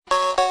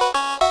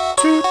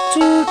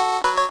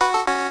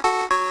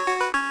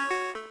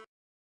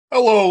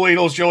Hello,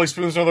 ladles, jelly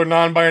spoons, and other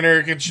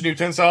non-binary kitchen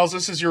utensils.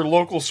 This is your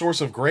local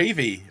source of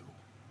gravy.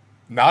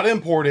 Not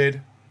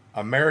imported,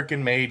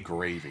 American-made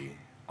gravy.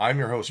 I'm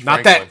your host,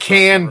 Not Frank that Lynch.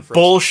 canned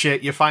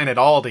bullshit you find at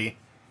Aldi.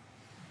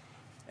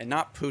 And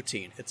not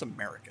poutine. It's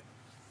American.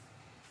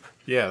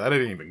 Yeah, that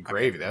ain't even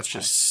gravy. That's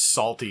just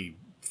salty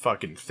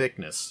fucking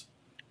thickness.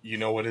 You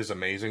know what is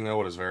amazing, though?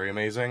 What is very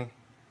amazing?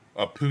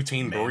 A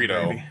poutine Man,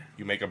 burrito. gravy.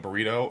 You make a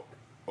burrito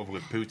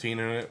with poutine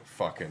in it,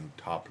 fucking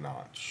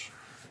top-notch.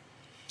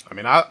 I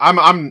mean,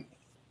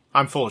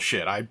 I'm full of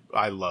shit.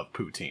 I love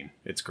poutine.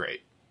 It's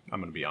great. I'm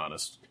gonna be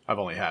honest. I've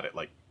only had it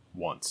like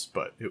once,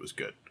 but it was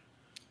good.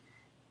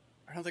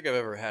 I don't think I've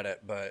ever had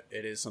it, but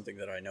it is something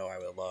that I know I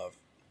would love.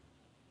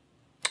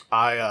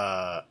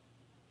 I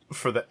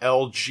for the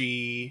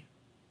LG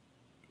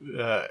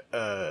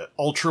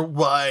ultra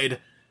wide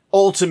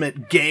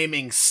ultimate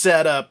gaming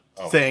setup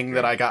thing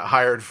that I got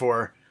hired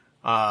for,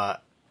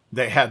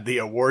 they had the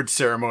award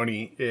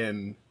ceremony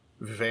in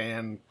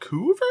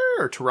Vancouver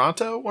or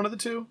Toronto, one of the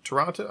two.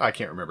 Toronto, I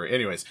can't remember.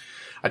 Anyways,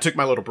 I took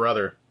my little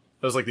brother.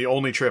 It was like the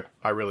only trip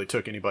I really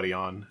took anybody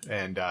on,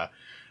 and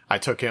I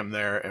took him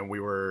there, and we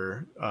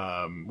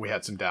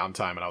had some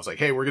downtime, and I was like,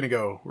 "Hey, we're gonna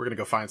go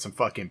find some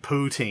fucking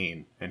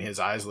poutine." And his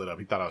eyes lit up.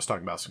 He thought I was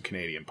talking about some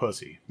Canadian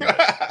pussy.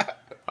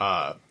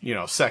 But,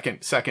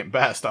 second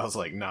best. I was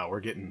like, "No, we're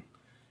getting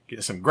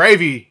some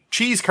gravy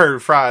cheese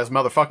curd fries,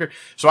 motherfucker."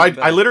 So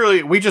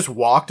we just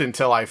walked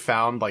until I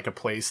found like a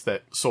place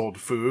that sold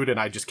food, and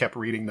I just kept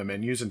reading the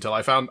menus until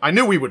I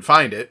knew we would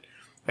find it.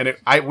 And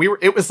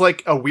it was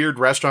like a weird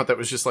restaurant that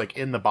was just like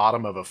in the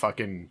bottom of a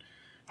fucking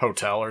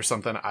hotel or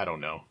something. I don't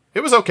know.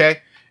 It was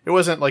okay. It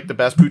wasn't like the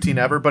best poutine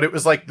ever, but it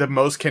was like the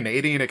most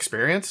Canadian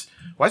experience.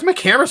 Why is my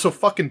camera so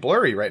fucking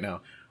blurry right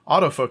now?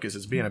 Autofocus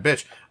is being a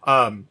bitch.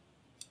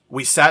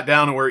 We sat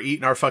down and we're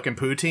eating our fucking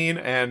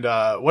poutine, and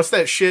what's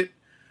that shit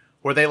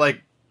where they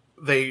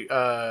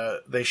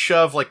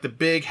shove like the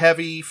big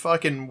heavy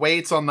fucking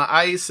weights on the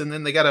ice, and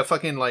then they gotta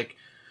fucking like,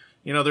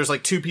 there's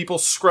like two people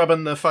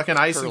scrubbing the fucking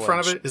ice in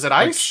front of it. Is it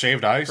ice? Like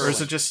shaved ice? Or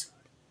is it just...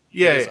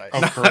 Yeah.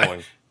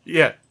 Curling.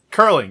 Yeah.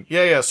 Curling.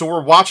 Yeah. So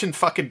we're watching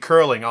fucking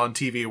curling on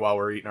TV while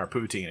we're eating our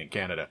poutine in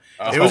Canada.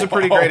 It was a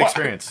pretty great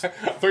experience. I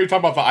thought you were talking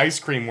about the ice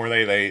cream where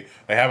they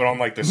have it on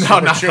like the No,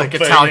 not super like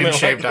chill Italian thing.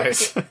 shaved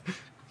ice.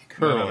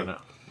 Curling. No.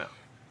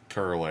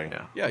 Curling.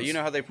 Yeah, you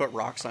know how they put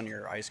rocks on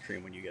your ice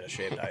cream when you get a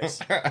shaved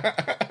ice?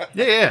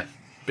 Yeah.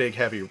 Big,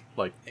 heavy,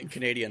 like In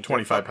Canadian,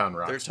 25-pound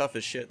rocks. They're tough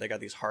as shit. They got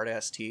these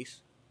hard-ass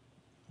teeth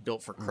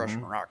built for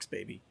crushing rocks,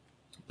 baby.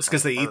 It's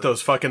because they eat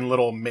those fucking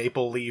little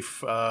maple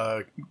leaf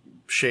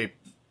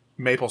shaped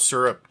maple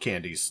syrup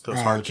candies. Those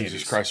hard Jesus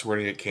candies. Christ, we're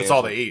gonna get canceled. That's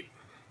all they eat.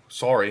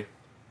 Sorry.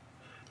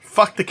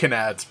 Fuck the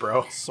Canads,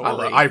 bro.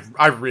 Sorry.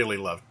 I really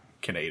love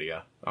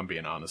Canada. I'm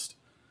being honest.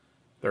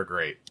 They're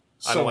great.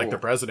 I don't like their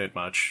president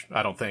much.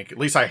 I don't think. At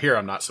least I hear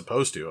I'm not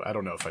supposed to. I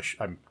don't know if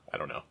I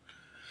don't know.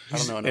 I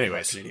don't know enough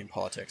Anyways. about Canadian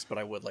politics, but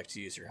I would like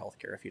to use your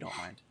healthcare if you don't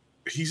mind.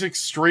 He's Something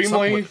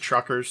extremely with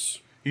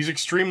truckers. he's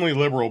extremely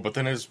liberal, but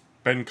then has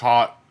been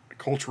caught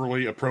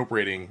culturally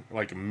appropriating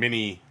like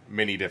many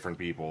different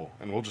people,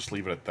 and we'll just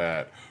leave it at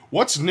that.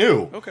 What's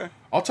new? Okay.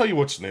 I'll tell you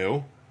what's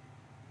new.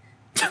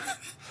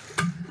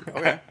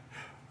 Okay.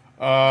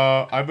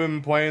 I've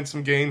been playing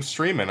some games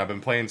streaming. I've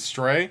been playing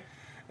Stray,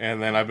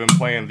 and then I've been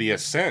playing The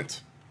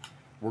Ascent.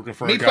 Working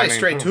for Me a guy play named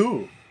Stray Boom.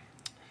 too.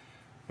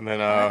 And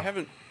then I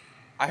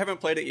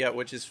haven't played it yet,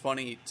 which is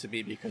funny to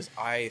me because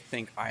I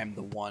think I am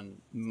the one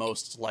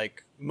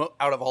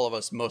out of all of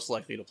us most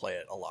likely to play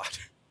it a lot.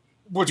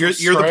 which You're was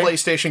the Stray.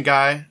 PlayStation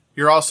guy.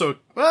 You're also,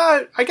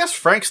 I guess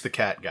Frank's the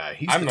cat guy.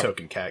 He's the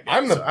token cat guy.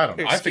 I'm the. so I don't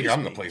know. I think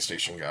I'm the Excuse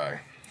PlayStation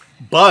guy.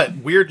 But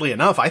weirdly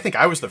enough, I think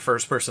I was the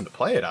first person to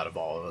play it out of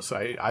all of us.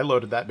 I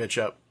loaded that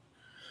bitch up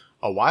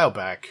a while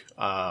back.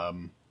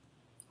 I'm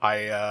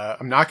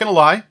not gonna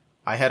lie.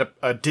 I had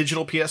a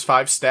digital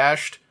PS5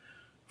 stashed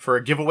for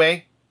a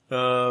giveaway.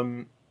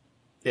 And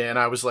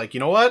I was like, you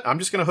know what? I'm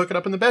just gonna hook it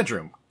up in the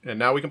bedroom, and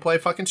now we can play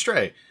fucking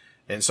Stray.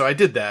 And so I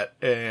did that,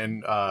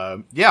 and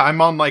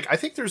I'm on like, I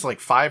think there's like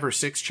 5 or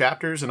 6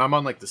 chapters, and I'm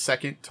on like the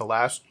second to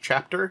last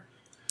chapter.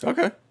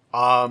 Okay.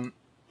 I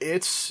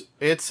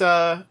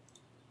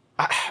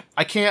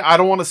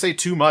don't want to say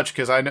too much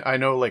because I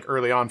know like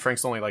early on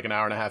Frank's only like an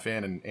hour and a half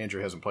in, and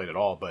Andrew hasn't played at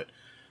all, but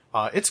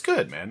it's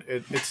good, man.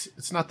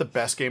 It's not the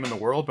best game in the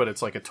world, but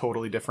it's like a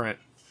totally different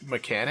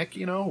mechanic,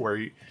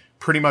 where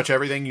pretty much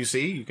everything you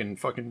see, you can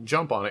fucking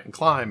jump on it and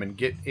climb and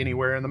get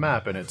anywhere in the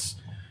map, and it's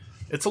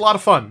a lot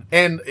of fun.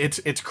 And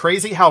it's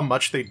crazy how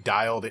much they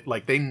dialed it.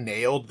 Like, they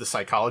nailed the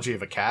psychology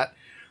of a cat,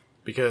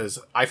 because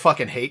I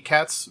fucking hate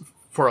cats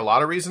for a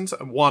lot of reasons.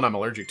 One, I'm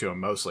allergic to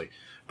them mostly.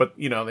 But,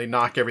 they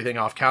knock everything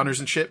off counters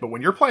and shit. But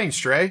when you're playing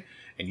Stray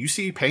and you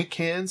see paint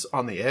cans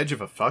on the edge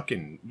of a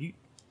fucking...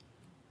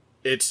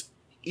 It's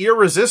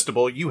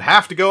irresistible. You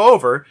have to go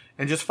over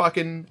and just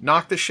fucking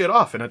knock this shit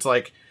off. And it's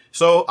like...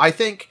 So I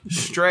think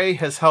Stray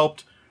has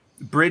helped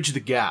bridge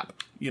the gap,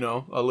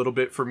 a little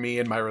bit for me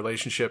in my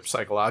relationship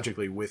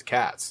psychologically with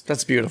cats.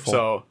 That's beautiful.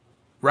 So,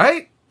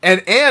 right?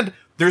 And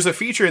there's a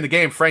feature in the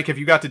game, Frank, have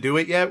you got to do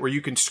it yet, where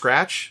you can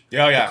scratch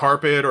Yeah. a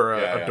carpet or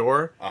Yeah, a yeah.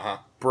 door? Uh-huh.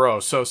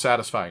 Bro, so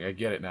satisfying. I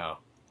get it now.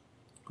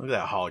 Look at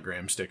that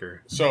hologram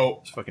sticker. So,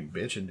 It's fucking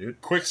bitching,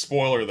 dude. quick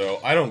spoiler, though.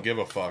 I don't give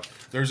a fuck.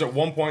 There's at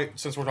one point,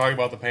 since we're talking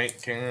about the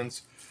paint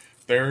cans,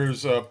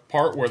 there's a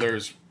part where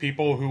there's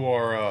people who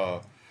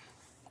are,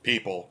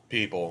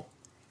 people,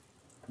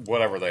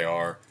 whatever they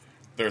are.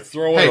 They're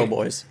throwing... Hey,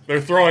 boys.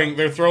 They're throwing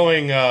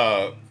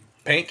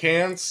paint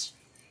cans,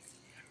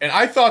 and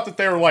I thought that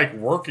they were like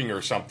working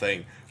or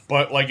something,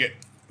 but like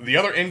the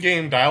other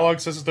in-game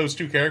dialogue says that those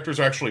two characters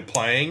are actually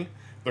playing.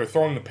 They're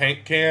throwing the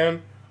paint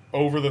can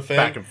over the thing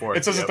Back and forth,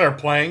 It says yep. that they're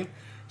playing.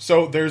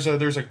 So there's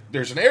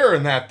an error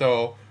in that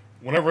though.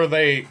 Whenever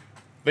they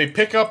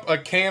pick up a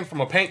can from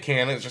a paint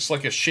can, it's just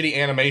like a shitty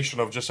animation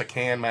of just a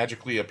can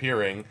magically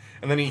appearing,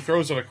 and then he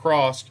throws it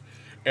across,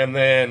 and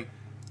then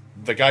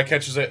the guy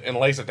catches it and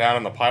lays it down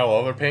in the pile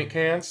of other paint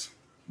cans.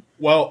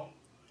 Well,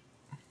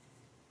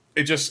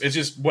 it's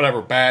just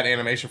whatever, bad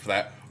animation for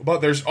that. But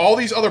there's all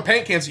these other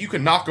paint cans that you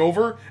can knock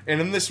over,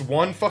 and in this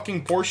one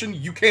fucking portion,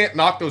 you can't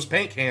knock those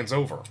paint cans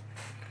over.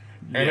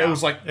 And Yeah, it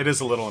was like, it is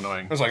a little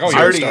annoying. I was like, oh, I you're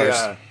already,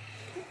 stars.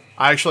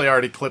 I actually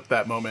already clipped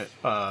that moment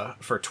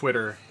for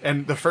Twitter,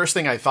 and the first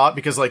thing I thought,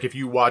 because like if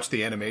you watch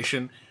the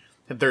animation,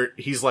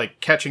 he's like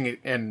catching it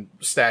and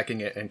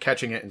stacking it and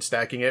catching it and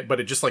stacking it, but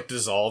it just like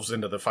dissolves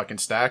into the fucking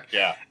stack.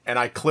 Yeah. And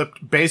I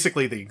clipped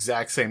basically the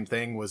exact same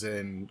thing was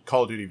in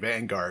Call of Duty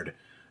Vanguard.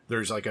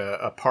 There's like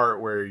a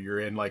part where you're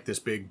in like this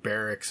big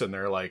barracks, and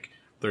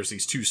there's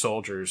these two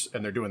soldiers,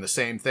 and they're doing the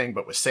same thing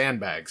but with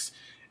sandbags.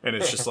 And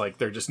it's just like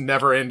they're just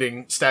never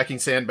ending stacking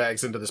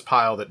sandbags into this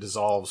pile that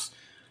dissolves.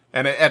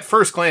 And at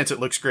first glance,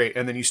 it looks great.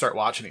 And then you start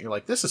watching it. You're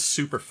like, this is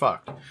super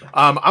fucked.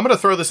 I'm going to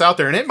throw this out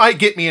there, and it might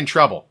get me in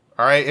trouble.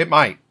 All right. It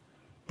might.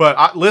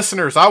 But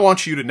listeners, I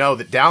want you to know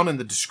that down in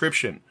the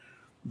description,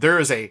 there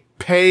is a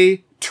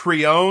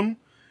Patreon.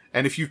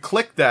 And if you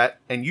click that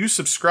and you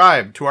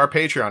subscribe to our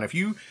Patreon, if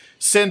you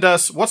send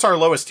us, what's our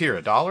lowest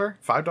tier? $1? $5?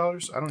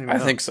 I don't even know. I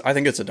think so. I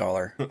think it's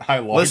 $1. I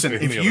logged Listen,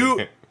 in if the other you-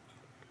 day.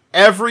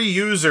 Every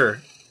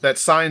user that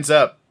signs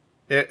up,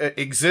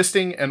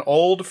 existing and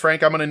old,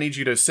 Frank, I'm going to need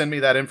you to send me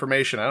that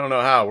information. I don't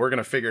know how. We're going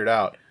to figure it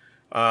out.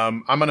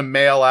 I'm going to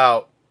mail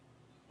out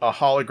a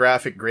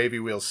holographic Gravy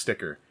Wheels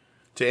sticker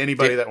to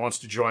anybody that wants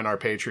to join our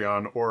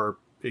Patreon or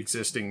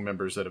existing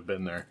members that have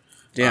been there.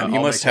 Damn,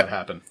 I'll make that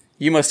happen.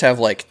 You must have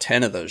like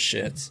 10 of those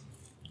shits.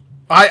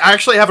 I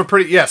actually have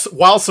a yes,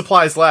 while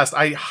supplies last,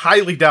 I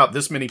highly doubt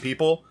this many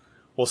people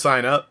will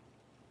sign up.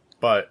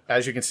 But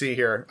as you can see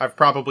here, I've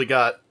probably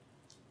got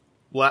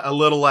a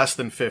little less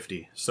than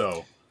 50.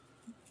 So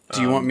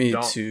Do you want me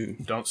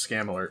don't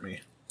scam alert me.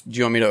 Do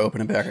you want me to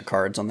open a pack of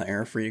cards on the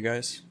air for you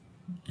guys?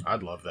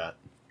 I'd love that.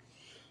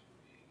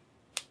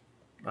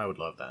 I would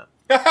love that.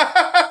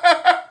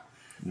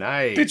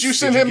 Nice. Did you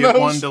send Did him you get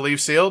those? one to leave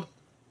sealed?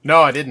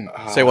 No, I didn't.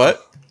 Say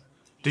what?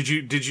 Do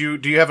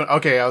you have an,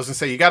 okay, I was gonna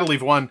say, you gotta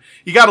leave one,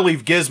 you gotta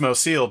leave Gizmo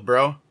sealed,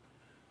 bro.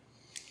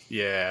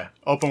 Yeah.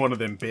 Open one of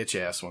them bitch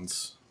ass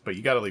ones. But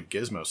you gotta leave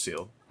Gizmo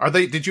sealed.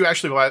 Did you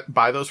actually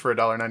buy those for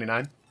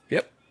 $1.99?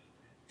 Yep.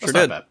 That's Sure not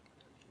did. bad.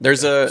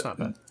 There's That's not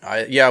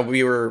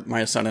bad.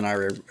 my son and I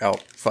were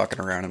out fucking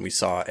around, and we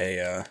saw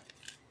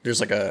there's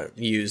like a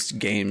used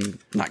toy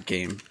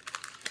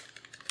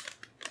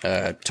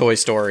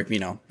store,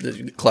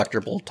 the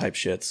collectible type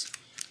shits.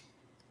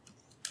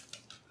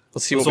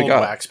 Let's see Those what we old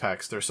got. wax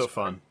packs, they're so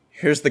fun.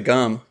 Here's the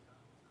gum.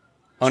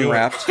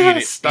 Unwrapped. Eat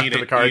it, Stuck eat to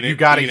the it, card. eat You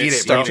gotta eat it,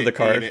 Stuck bro. to the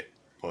card. Eat it.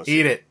 Pussy.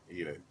 Eat it.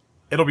 Eat it.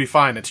 It'll be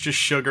fine. It's just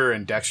sugar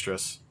and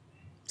dextrose.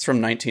 It's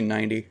from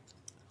 1990.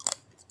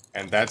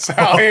 And that's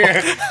how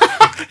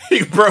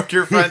You broke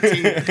your front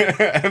teeth.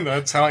 and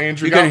that's how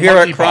Andrew You got can hear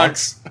it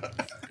monkeypox.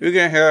 You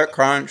can hear it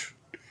crunch.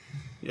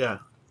 Yeah.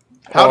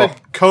 How did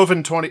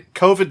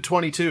COVID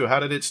 22? How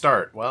did it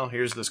start? Well,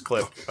 here's this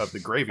clip of the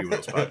Gravy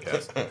Wheels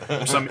podcast.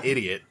 From some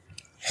idiot.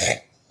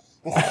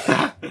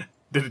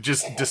 Did it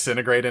just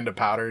disintegrate into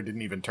powder? It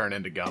didn't even turn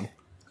into gum.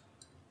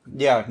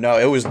 Yeah, no,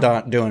 it was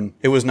not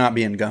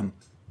being gum.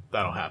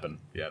 That'll happen.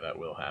 Yeah, that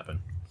will happen.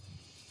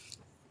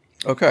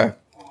 Okay.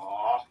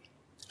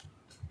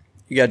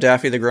 You got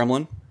Daffy the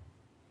Gremlin?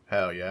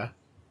 Hell yeah.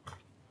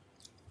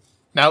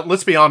 Now,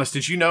 let's be honest.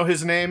 Did you know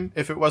his name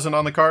if it wasn't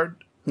on the card?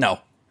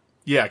 No.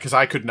 Yeah, because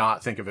I could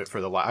not think of it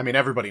for the I mean,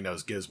 everybody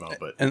knows Gizmo,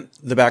 but... And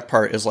the back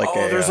part is like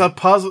there's a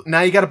puzzle.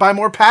 Now you got to buy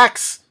more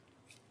packs.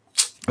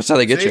 That's how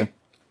they get See? you.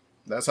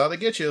 That's how they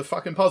get you. The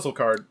fucking puzzle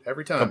card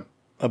every time.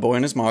 A boy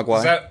and his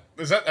mogwai.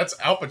 That's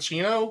Al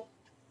Pacino?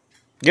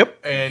 Yep.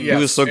 And He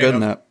was so good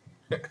in and-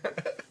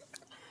 that.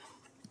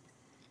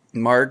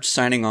 Marge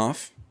signing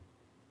off.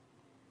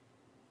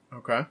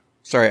 Okay.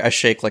 Sorry, I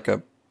shake like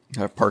I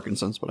have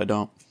Parkinson's, but I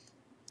don't.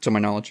 To my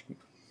knowledge.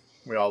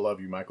 We all love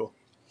you, Michael.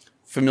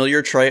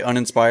 Familiar trait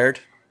uninspired.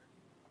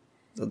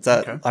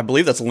 Okay. I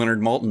believe that's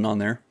Leonard Maltin on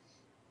there.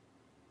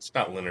 It's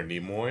not Leonard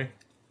Nimoy.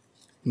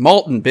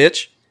 Maltin,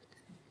 bitch.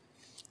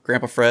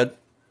 Grandpa Fred.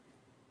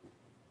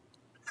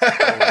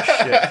 Holy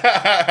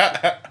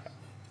shit.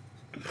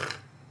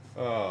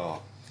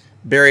 Oh.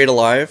 Buried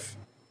alive.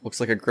 Looks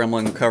like a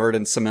gremlin covered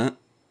in cement.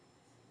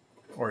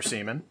 Or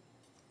semen.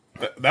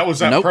 That was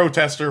that Nope.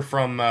 protester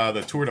from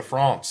the Tour de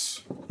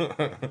France.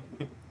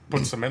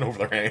 Put cement over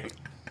their hand.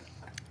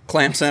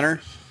 Clamp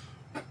Center.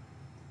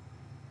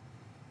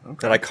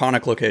 Okay. That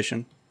iconic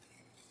location.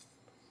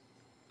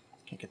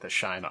 Can't get the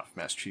shine off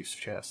Master Chief's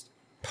chest.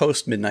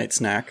 Post midnight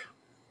snack.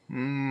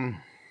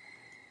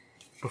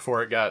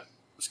 Before it got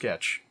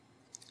sketch.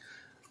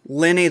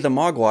 Lenny the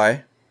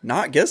Mogwai,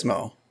 not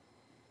Gizmo.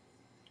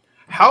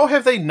 How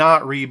have they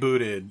not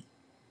rebooted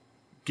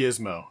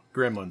Gizmo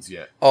Gremlins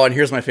yet? Oh, and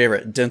here's my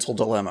favorite, Dental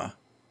Dilemma.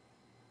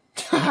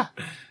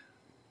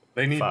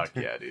 They need Fuck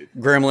yeah, dude.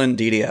 Gremlin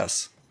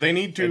DDS. they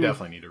need They to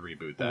definitely need to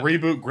reboot that.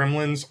 reboot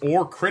Gremlins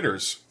or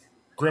Critters.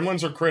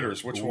 Gremlins or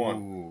Critters? Which one?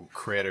 Ooh,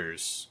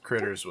 Critters.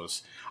 Critters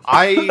was.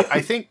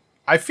 I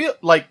feel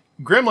like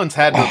Gremlins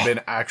had to have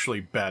been actually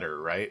better,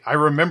 right? I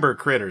remember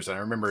Critters and I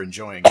remember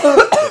enjoying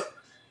it.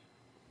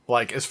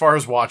 Like, as far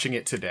as watching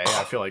it today,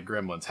 I feel like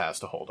Gremlins has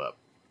to hold up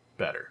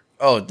better.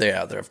 Oh,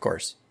 yeah, there, of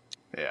course.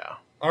 Yeah.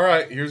 All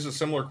right, here's a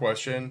similar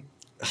question.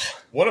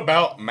 What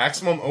about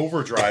Maximum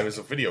Overdrive as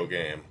a video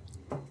game?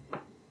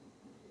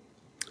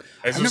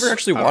 I've never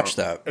actually watched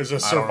that. As a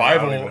I don't even know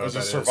survival, as what a that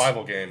is.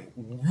 survival game.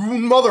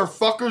 You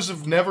motherfuckers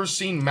have never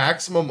seen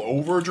Maximum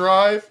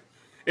Overdrive?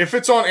 If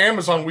it's on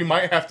Amazon, we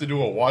might have to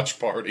do a watch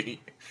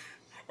party.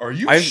 Are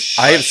you? I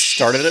have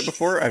started it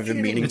before. I've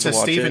been meaning It's to a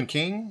watch Stephen it.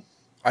 King.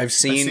 I've I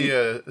seen see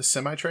a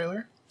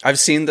semi-trailer. I've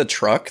seen the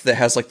truck that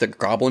has like the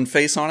goblin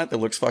face on it that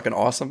looks fucking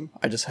awesome.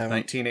 I just haven't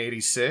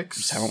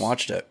 1986.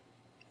 watched it.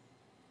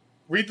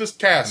 Read this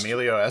cast.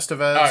 Emilio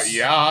Estevez.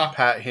 Yeah.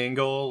 Pat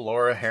Hingle.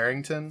 Laura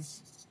Harrington.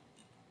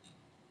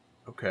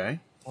 Okay.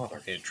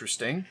 Mother-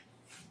 Interesting.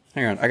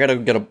 Hang on, I gotta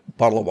get a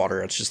bottle of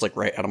water. It's just like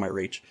right out of my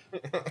reach.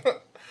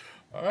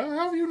 How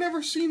have you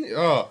never seen?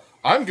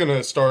 I'm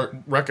gonna start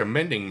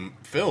recommending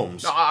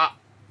films.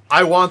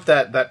 I want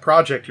that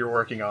project you're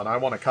working on. I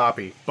want a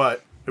copy,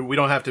 but we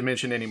don't have to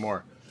mention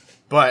anymore.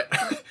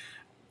 But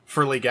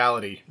for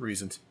legality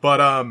reasons.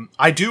 But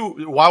I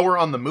do. While we're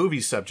on the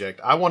movie subject,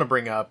 I want to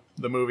bring up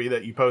the movie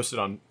that you posted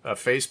on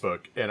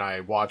Facebook, and I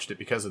watched it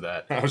because of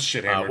that. Oh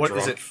shit! Hammer What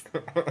drunk. is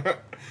it?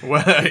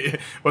 What,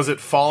 was it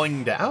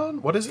Falling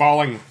Down? What is it?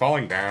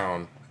 Falling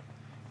down.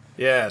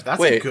 Yeah, that's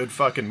a Wait. good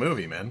fucking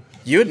movie, man.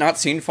 You had not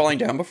seen Falling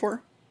Down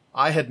before?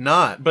 I had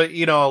not, but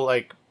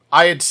like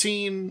I had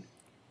seen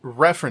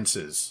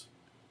references,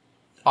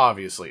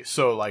 obviously.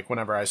 So like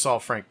whenever I saw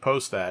Frank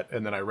post that,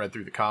 and then I read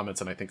through the comments,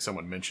 and I think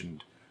someone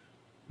mentioned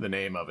the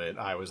name of it,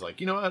 I was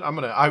like, you know what,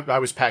 I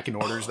was packing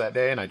orders that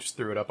day, and I just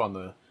threw it up on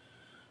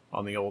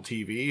the old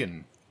TV,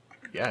 and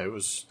yeah, it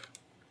was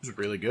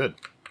really good.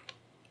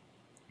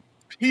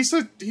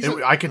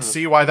 I could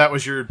see why that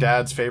was your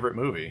dad's favorite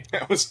movie.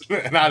 That was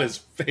not his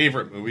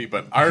favorite movie,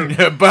 but our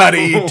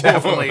Buddy,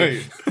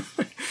 definitely.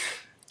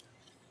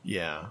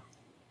 Yeah.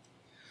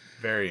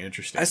 Very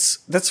interesting.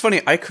 That's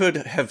funny. I could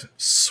have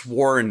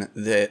sworn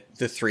that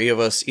the three of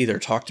us either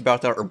talked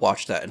about that or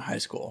watched that in high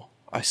school.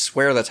 I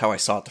swear that's how I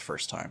saw it the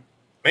first time.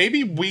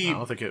 Maybe I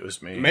don't think it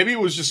was me. Maybe it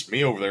was just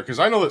me over there because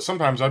I know that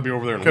sometimes I'd be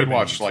over there and Could've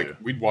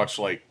we'd been watch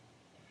you, too.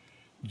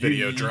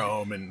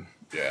 Videodrome and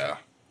yeah,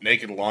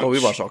 Naked Lunch. Oh,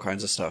 we watched all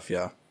kinds of stuff,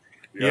 yeah.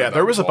 yeah, that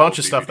there was a all bunch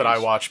of stuff that I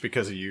DVDs. watched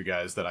because of you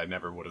guys that I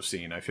never would have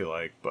seen. I feel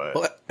like, but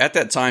Well, at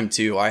that time,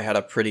 too, I had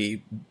a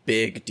pretty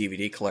big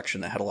DVD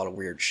collection that had a lot of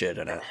weird shit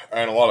in it.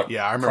 and a lot of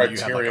yeah, I remember you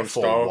had like a Criterion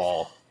full stuff.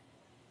 wall.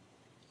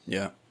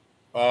 Yeah.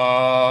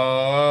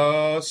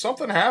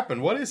 Something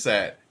happened. What is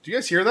that? Do you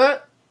guys hear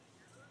that?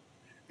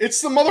 It's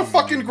the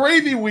motherfucking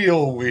gravy wheel.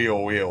 Oh,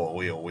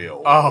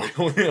 wheel.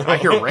 I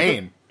hear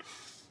rain.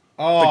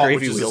 Oh, The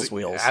gravy Which is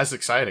wheels. as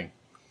exciting.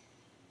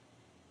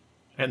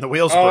 And the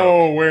wheels broke.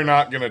 oh, we're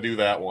not gonna do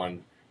that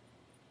one.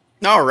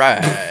 All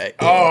right.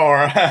 All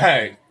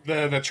right,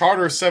 the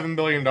charter $7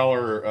 billion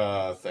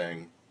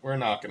thing. We're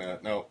not gonna.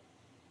 No,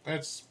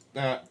 that's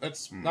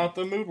not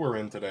the mood we're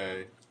in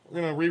today.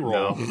 We're gonna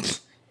re-roll. No.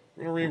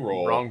 We're gonna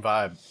re-roll. Wrong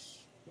vibe.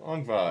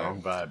 Wrong vibe.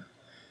 Wrong vibe.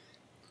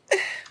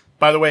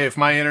 By the way, if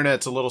my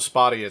internet's a little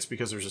spotty, it's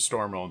because there's a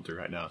storm rolling through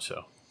right now.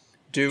 So,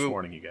 just Do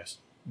warning you guys.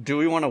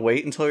 we want to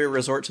wait until we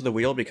resort to the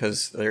wheel?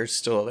 Because there's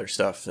still other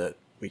stuff that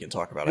we can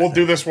talk about. I We'll think.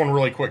 do this one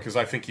really quick because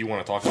I think you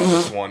want to talk about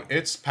this one.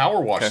 It's Power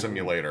Wash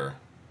Simulator.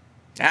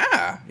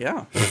 Ah,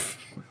 yeah.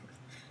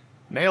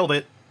 Nailed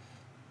it.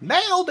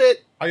 Nailed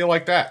it. How you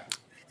like that?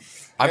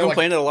 I've been like-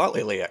 playing it a lot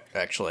lately,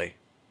 actually.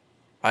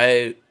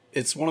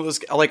 It's one of those,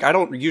 like, I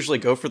don't usually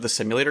go for the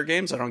simulator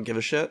games. I don't give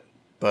a shit.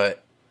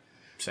 But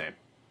Same.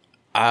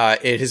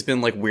 it has been,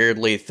 like,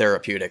 weirdly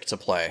therapeutic to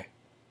play.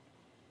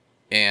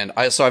 And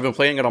so I've been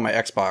playing it on my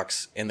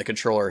Xbox, and the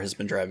controller has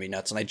been driving me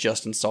nuts. And I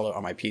just installed it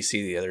on my PC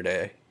the other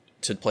day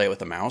to play it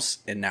with a mouse.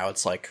 And now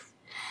it's like,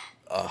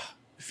 it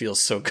feels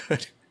so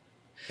good.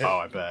 Oh,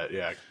 I bet.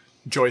 Yeah.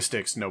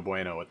 Joysticks no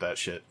bueno with that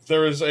shit.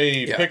 There is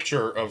a Yeah.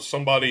 picture of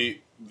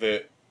somebody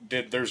that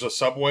did. There's a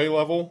subway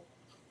level,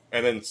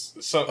 and then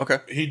Okay.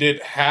 he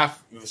did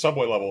half the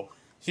subway level.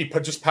 He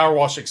just power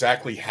washed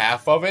exactly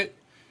half of it,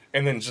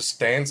 and then just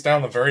stands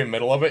down the very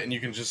middle of it, and you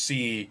can just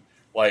see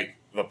like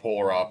the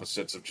polar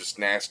opposites of just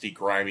nasty,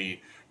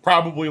 grimy,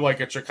 probably like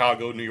a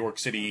Chicago, New York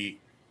City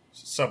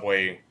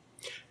subway.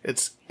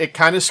 It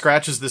kind of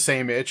scratches the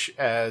same itch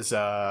as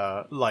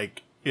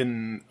like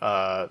in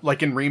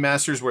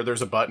remasters where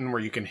there's a button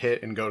where you can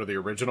hit and go to the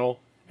original,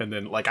 and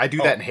then like I do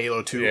that in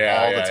Halo 2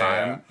 all the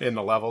time in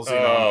the levels. You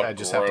know, I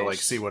just have to like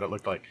see what it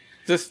looked like.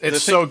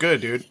 It's so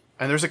good, dude.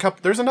 And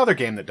there's another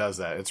game that does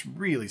that. It's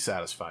really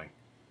satisfying.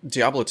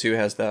 Diablo 2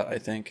 has that, I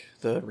think,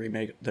 the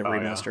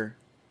remaster. Yeah.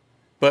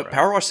 But right.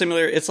 Power Wash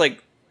Simulator, it's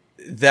like,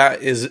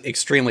 that is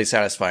extremely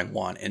satisfying,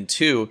 one. And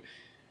two,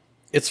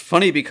 it's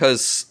funny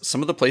because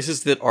some of the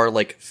places that are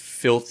like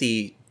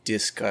filthy,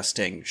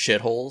 disgusting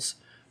shitholes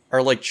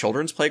are like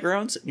children's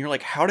playgrounds. And you're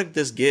like, how did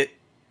this get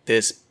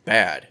this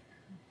bad?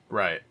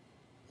 Right.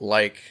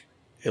 Like,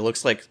 it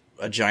looks like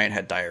a giant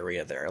had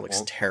diarrhea there. It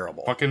looks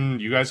terrible.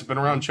 Fucking, you guys have been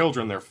around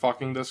children. They're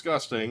fucking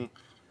disgusting.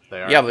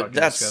 They are, yeah, but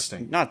that's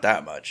disgusting. Not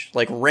that much.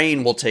 Like,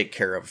 rain will take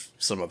care of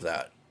some of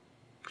that.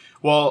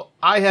 Well,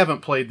 I haven't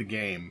played the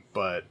game,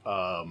 but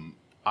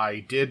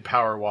I did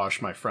power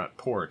wash my front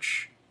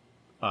porch.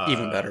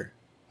 Even better.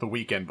 The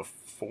weekend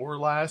before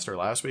last, or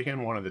last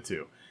weekend, one of the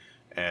two.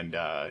 And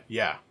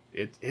yeah,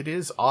 it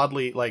is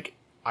oddly, like,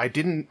 I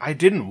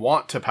didn't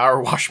want to power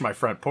wash my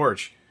front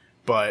porch,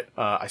 but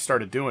I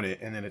started doing it,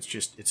 and then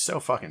it's so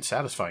fucking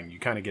satisfying. You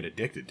kind of get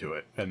addicted to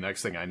it. And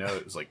next thing I know,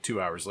 it was like 2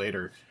 hours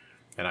later,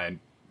 and I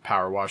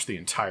power washed the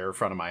entire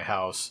front of my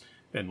house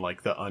and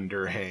like the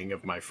underhang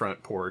of my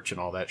front porch and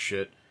all that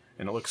shit,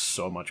 and it looks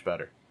so much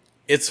better.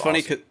 It's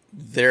funny because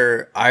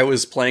I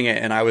was playing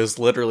it and I was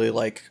literally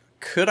like,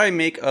 could I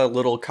make a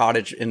little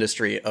cottage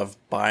industry of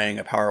buying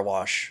a power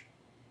wash,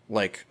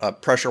 like a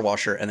pressure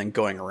washer, and then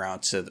going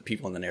around to the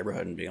people in the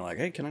neighborhood and being like,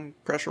 hey, can I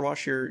pressure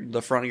wash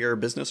the front of your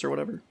business or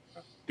whatever?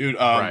 Dude,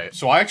 right.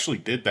 So I actually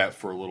did that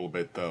for a little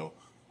bit though.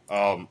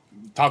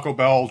 Taco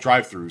Bell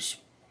drive-thrus.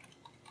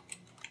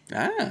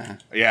 Ah.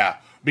 Yeah.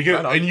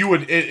 Because and you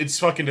would it's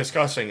fucking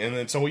disgusting. And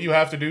then so what you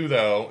have to do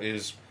though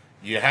is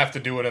you have to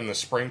do it in the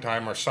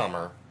springtime or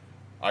summer,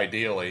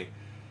 ideally,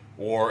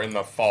 or in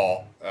the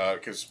fall,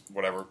 because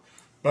whatever.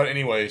 But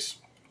anyways,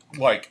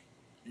 like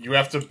you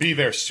have to be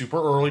there super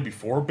early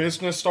before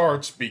business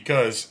starts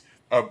because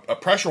a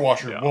pressure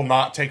washer will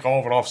not take all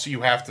of it off, so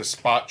you have to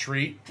spot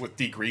treat with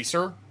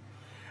degreaser.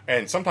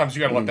 And sometimes you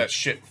gotta let that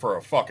shit for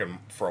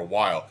a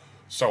while.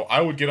 So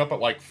I would get up at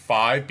like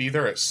 5, be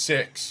there at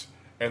 6.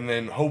 And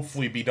then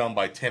hopefully be done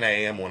by 10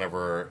 a.m.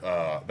 whenever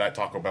that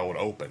Taco Bell would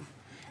open.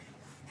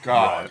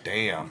 God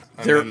damn.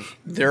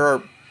 There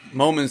are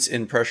moments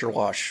in pressure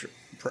wash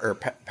or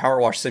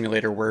power wash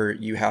simulator where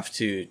you have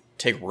to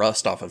take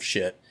rust off of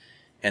shit,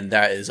 and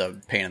that is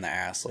a pain in the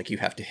ass. Like you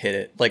have to hit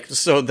it. Like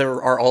so,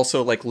 there are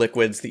also like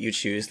liquids that you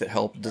choose that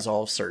help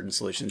dissolve certain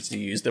solutions. You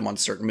use them on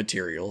certain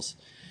materials.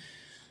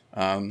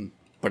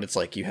 But it's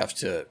like you have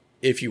to.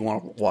 If you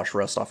want to wash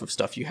rust off of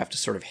stuff, you have to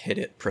sort of hit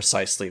it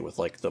precisely with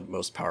like the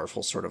most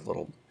powerful sort of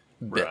little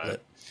bit. Right.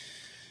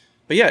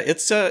 But yeah,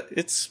 it's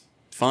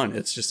fun.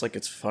 It's just like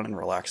it's fun and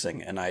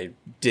relaxing, and I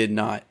did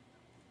not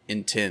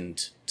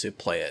intend to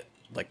play it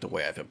like the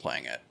way I've been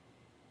playing it.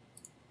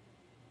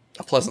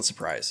 A pleasant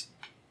surprise.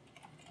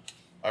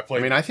 I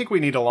mean, I think we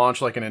need to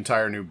launch like an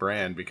entire new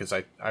brand because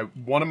I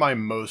one of my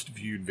most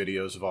viewed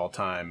videos of all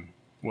time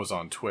was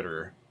on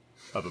Twitter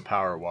of a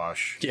power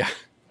wash. Yeah,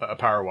 a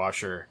power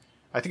washer.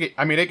 I think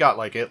it got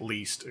like at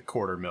least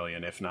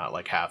 250,000, if not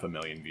like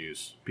 500,000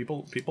 views.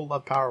 People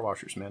love power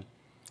washers, man.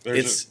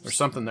 There's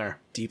something there.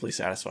 Deeply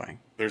satisfying.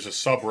 There's a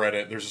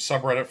subreddit. There's a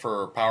subreddit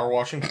for power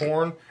washing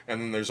porn,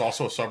 and then there's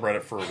also a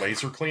subreddit for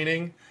laser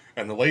cleaning.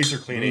 And the laser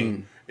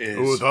cleaning is...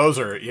 Ooh, those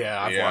are...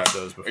 Yeah, I've watched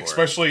those before.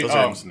 Especially...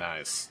 Those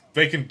nice.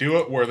 They can do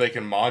it where they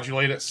can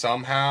modulate it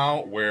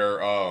somehow, where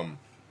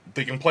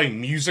they can play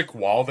music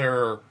while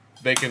they're...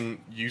 They can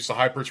use the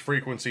high pitch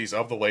frequencies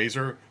of the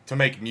laser to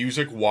make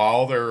music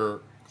while they're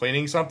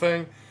cleaning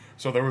something.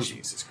 So there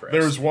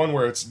was one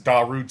where it's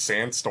Darude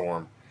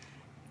Sandstorm.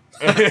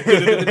 Yeah.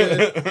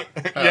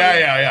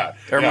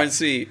 That reminds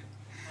me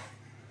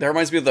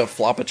of the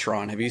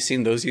Flopatron. Have you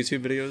seen those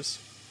YouTube videos?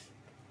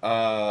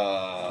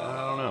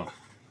 I don't know.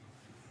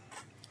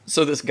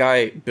 So this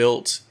guy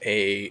built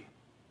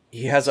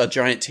he has a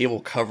giant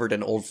table covered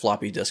in old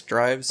floppy disk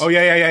drives. Oh,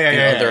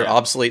 yeah. They're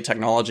obsolete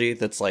technology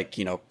that's like,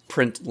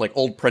 print, like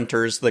old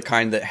printers, the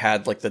kind that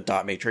had like the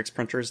dot matrix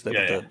printers that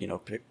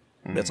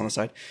bits on the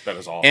side. That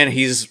is awesome. And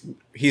he's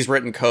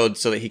written code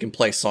so that he can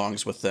play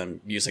songs with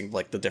them using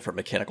like the different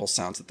mechanical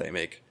sounds that they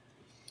make.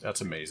 That's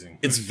amazing.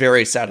 It's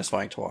very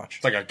satisfying to watch.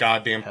 It's like a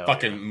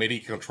goddamn MIDI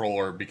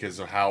controller because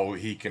of how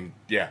he can...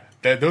 Yeah,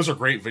 those are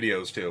great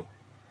videos too.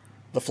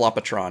 The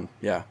Flopatron.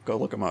 Yeah, go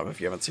look them up if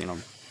you haven't seen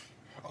them.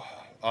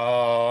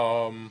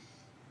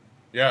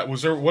 Yeah,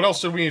 what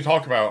else did we need to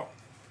talk about?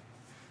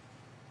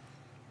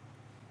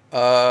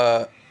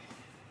 I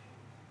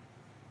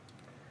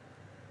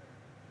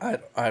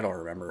don't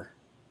remember.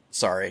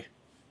 Sorry.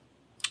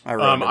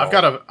 I've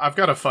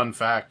got a fun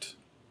fact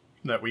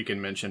that we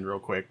can mention real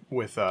quick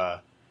with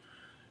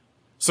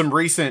some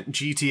recent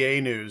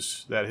GTA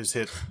news that has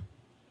hit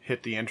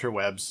hit the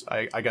interwebs,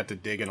 I got to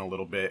digging a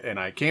little bit, and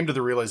I came to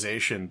the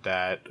realization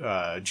that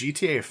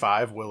GTA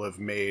 5 will have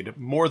made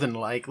more than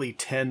likely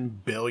 $10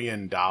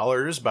 billion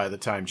by the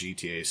time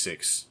GTA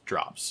 6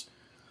 drops.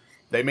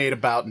 They made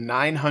about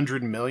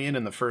 $900 million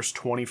in the first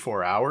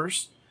 24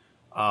 hours,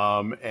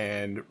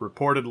 and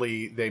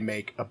reportedly they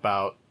make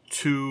about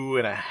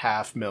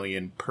 $2.5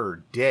 million per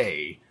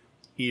day,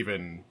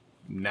 even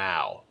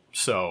now.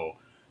 So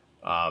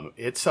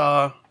it's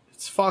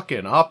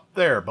fucking up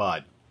there,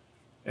 bud.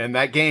 And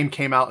that game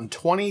came out in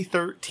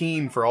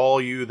 2013 for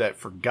all you that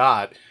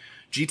forgot.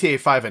 GTA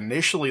 5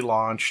 initially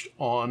launched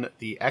on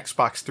the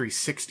Xbox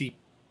 360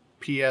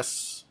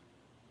 PS3,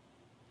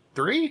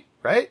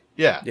 right?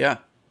 Yeah. Yeah.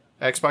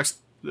 Xbox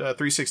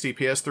 360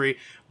 PS3,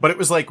 but it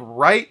was like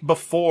right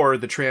before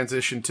the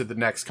transition to the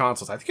next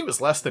consoles. I think it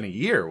was less than a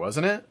year,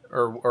 wasn't it?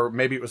 Or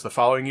maybe it was the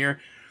following year.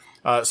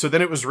 So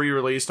then it was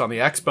re-released on the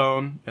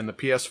Xbone and the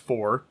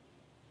PS4.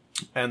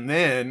 And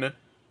then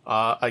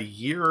a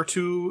year or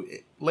two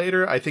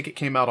later, I think it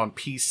came out on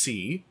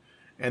PC.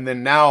 And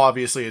then now,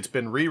 obviously, it's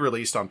been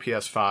re-released on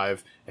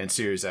PS5 and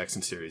Series X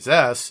and Series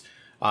S.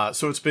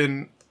 So it's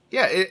been,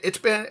 yeah,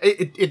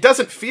 it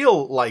doesn't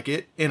feel like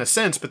it in a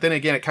sense, but then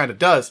again, it kind of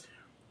does.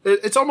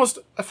 It's almost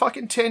a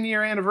fucking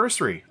 10-year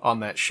anniversary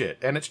on that shit.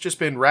 And it's just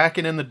been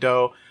racking in the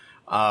dough.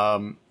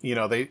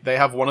 They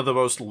have one of the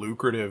most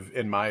lucrative,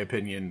 in my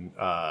opinion,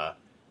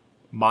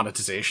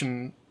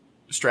 monetization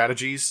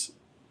strategies.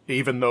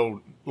 Even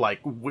though,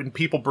 like, when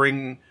people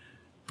bring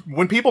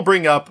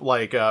up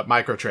like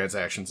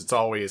microtransactions, it's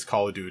always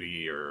Call of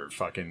Duty or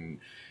fucking.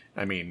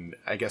 I mean,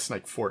 I guess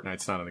like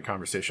Fortnite's not in the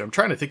conversation. I'm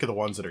trying to think of the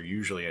ones that are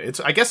usually.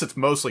 I guess it's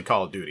mostly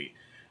Call of Duty.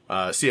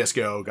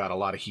 CS:GO got a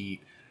lot of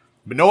heat,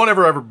 but no one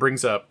ever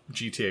brings up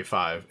GTA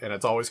 5, and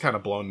it's always kind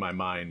of blown my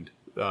mind.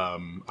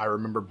 I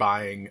remember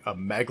buying a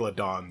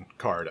Megalodon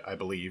card, I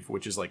believe,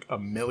 which is like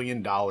 $1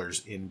 million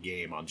in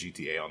game on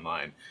GTA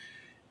Online.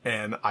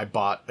 And I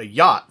bought a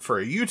yacht for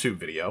a YouTube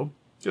video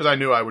because I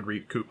knew I would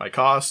recoup my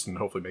costs and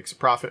hopefully make some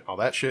profit and all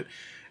that shit.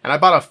 And I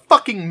bought a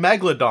fucking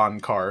Megalodon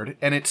card,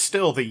 and it's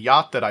still the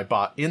yacht that I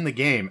bought in the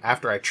game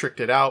after I tricked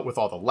it out with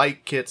all the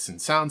light kits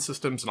and sound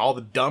systems and all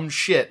the dumb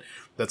shit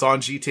that's on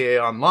GTA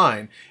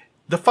Online.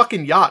 The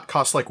fucking yacht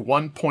cost like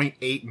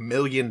 $1.8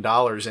 million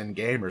in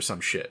game or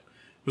some shit.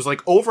 It was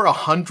like over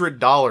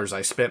 $100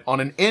 I spent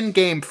on an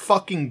in-game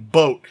fucking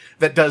boat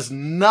that does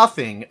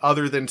nothing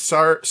other than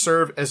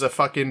serve as a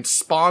fucking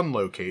spawn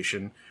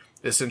location,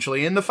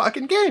 essentially, in the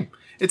fucking game.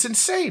 It's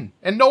insane.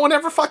 And no one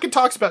ever fucking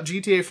talks about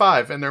GTA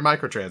 5 and their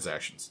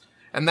microtransactions.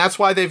 And that's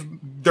why they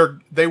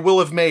will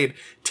have made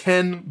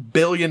 $10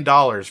 billion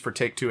for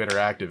Take-Two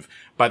Interactive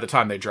by the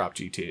time they drop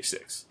GTA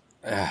 6.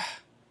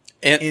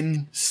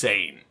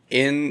 Insane.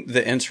 In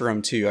the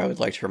interim, too, I would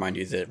like to remind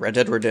you that Red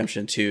Dead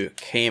Redemption 2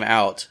 came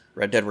out,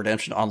 Red Dead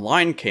Redemption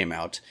Online came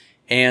out,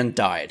 and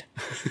died.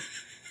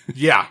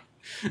 Yeah.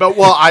 But,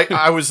 well,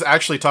 I was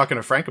actually talking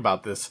to Frank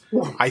about this.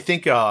 I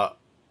think a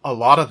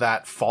lot of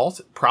that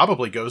fault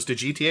probably goes to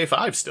GTA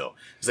 5 still.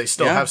 Because they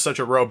still have such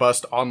a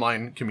robust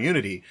online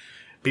community.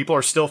 People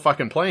are still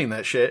fucking playing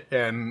that shit.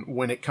 And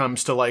when it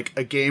comes to, like,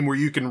 a game where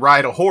you can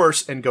ride a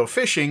horse and go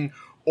fishing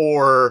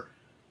or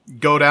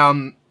go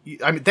down...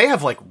 I mean, they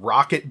have, like,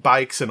 rocket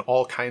bikes and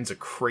all kinds of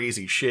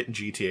crazy shit in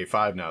GTA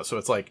 5 now. So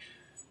it's like,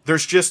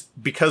 there's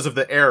just, because of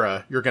the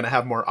era, you're going to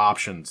have more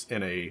options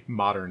in a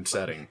modern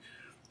setting.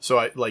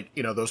 So,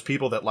 those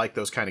people that like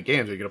those kind of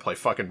games, are going to play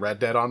fucking Red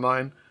Dead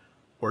Online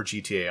or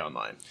GTA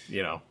Online,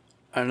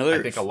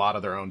 I think a lot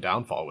of their own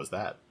downfall was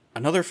that.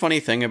 Another funny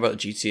thing about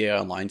GTA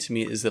Online to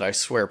me is that I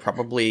swear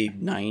probably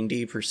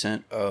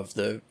 90% of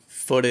the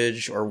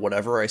footage or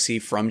whatever I see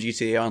from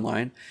GTA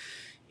Online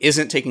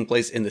isn't taking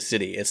place in the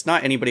city. It's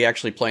not anybody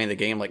actually playing the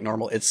game like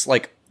normal. It's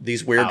like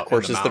these weird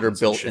courses that are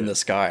built in the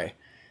sky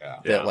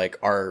that like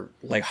are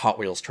like Hot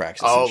Wheels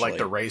tracks. Oh, like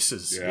the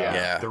races.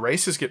 Yeah. The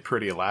races get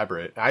pretty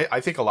elaborate. I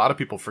think a lot of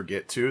people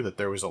forget too that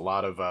there was a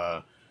lot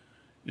of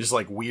just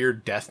like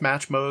weird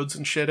deathmatch modes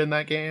and shit in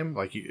that game.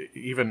 Like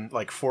even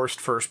like forced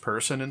first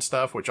person and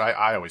stuff, which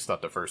I always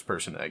thought the first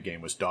person in that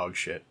game was dog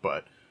shit,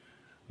 but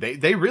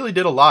they really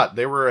did a lot.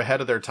 They were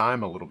ahead of their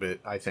time a little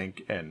bit, I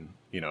think. And,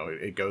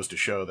 it goes to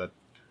show that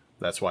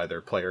that's why their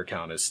player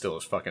count is still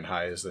as fucking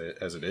high as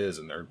it is,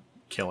 and they're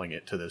killing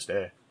it to this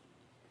day.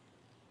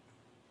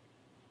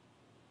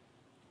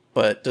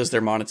 But does their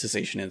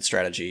monetization and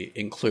strategy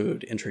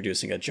include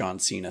introducing a John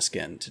Cena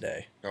skin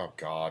today? Oh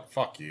God,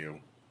 fuck you.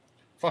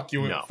 Fuck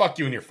you, No. Fuck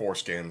you and your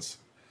foreskins.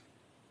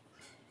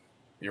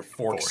 Your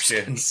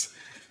foreskins.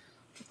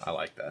 I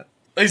like that.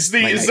 Is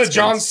the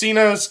John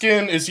Cena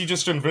skin, is he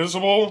just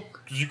invisible?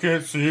 'Cause you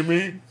can't see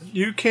me?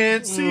 You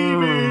can't see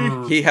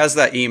me. He has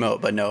that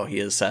emote, but no, he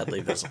is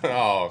sadly visible.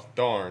 Oh,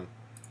 darn.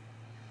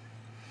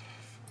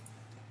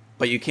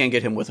 But you can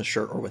get him with a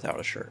shirt or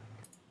without a shirt.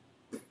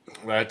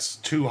 That's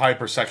too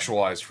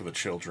hypersexualized for the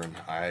children.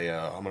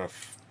 I'm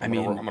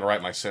gonna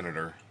write my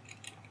senator.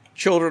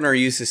 Children are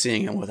used to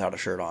seeing him without a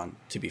shirt on,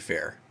 to be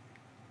fair.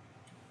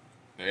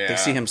 Yeah. They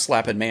see him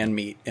slapping man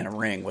meat in a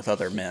ring with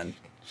other men.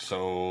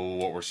 So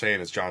what we're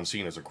saying is John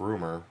Cena's a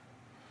groomer.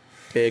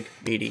 Big,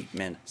 meaty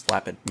men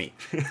slapping me.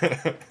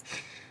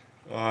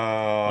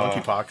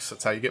 Monkeypox.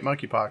 That's how you get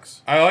monkeypox.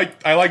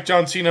 I like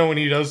John Cena when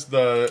he does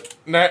the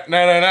na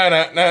na na na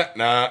na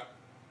na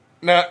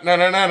na na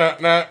na na na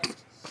na.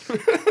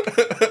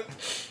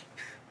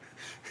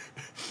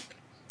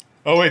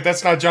 Oh wait,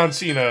 that's not John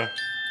Cena.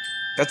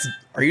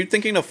 Are you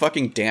thinking of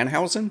fucking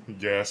Danhausen?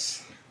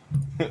 Yes.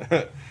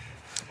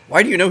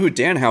 Why do you know who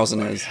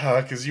Danhausen is?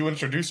 Because you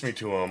introduced me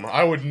to him.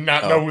 I would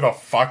not know who the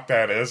fuck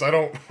that is.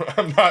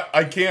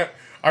 I can't.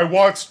 I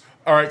watched.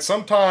 All right,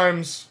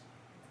 sometimes.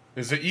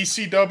 Is it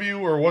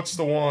ECW or what's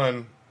the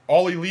one?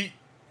 All Elite?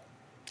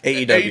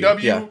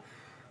 AEW. Yeah.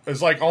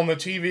 Is like on the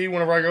TV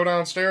whenever I go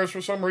downstairs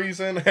for some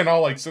reason, and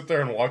I'll like sit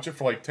there and watch it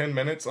for like 10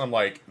 minutes. I'm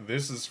like,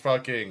 this is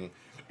fucking.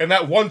 And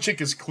that one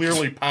chick is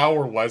clearly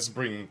power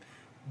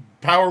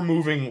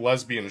moving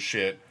lesbian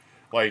shit.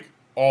 Like,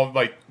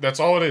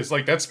 that's all it is.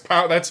 Like, that's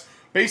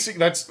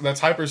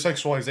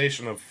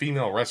hypersexualization of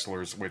female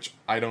wrestlers, which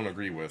I don't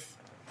agree with.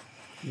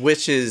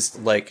 Which is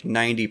like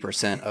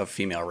 90% of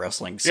female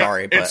wrestling.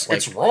 Sorry, yeah, but like,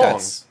 it's wrong.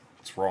 It's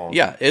wrong.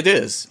 Yeah, it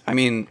is. I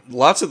mean,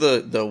 lots of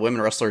the women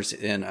wrestlers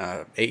in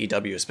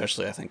AEW,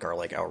 especially, I think, are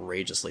like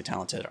outrageously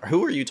talented.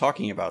 Who are you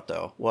talking about,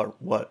 though?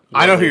 What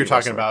I know who you're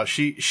talking about.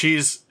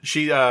 She's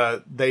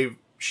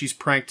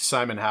pranked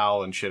Simon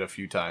Howell and shit a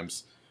few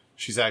times.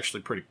 She's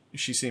actually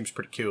she seems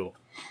pretty cool.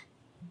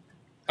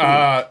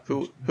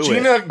 Who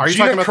Gina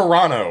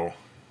Carano.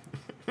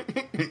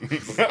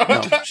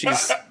 No,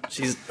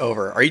 she's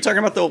over. Are you talking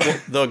about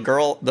the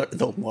girl,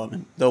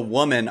 the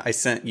woman I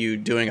sent you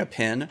doing a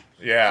pin?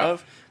 Yeah.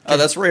 Of? Oh,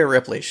 that's Rhea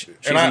Ripley. She's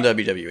in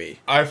WWE.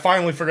 I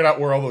finally figured out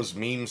where all those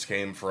memes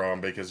came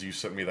from because you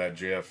sent me that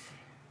GIF.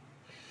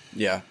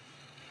 Yeah.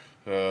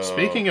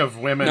 Speaking of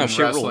women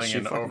wrestling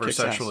and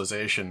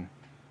over-sexualization,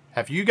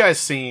 have you guys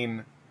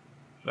seen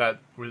that?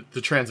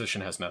 The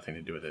transition has nothing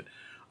to do with it.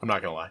 I'm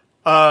not gonna lie.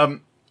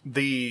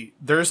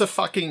 There's a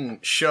fucking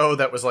show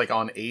that was like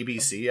on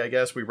ABC, I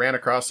guess. We ran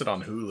across it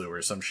on Hulu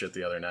or some shit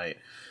the other night.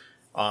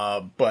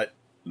 But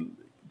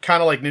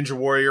kind of like Ninja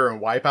Warrior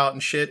and Wipeout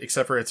and shit,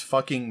 except for it's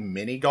fucking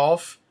mini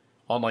golf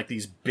on like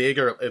these big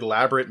or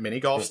elaborate mini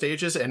golf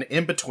stages. And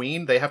in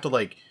between, they have to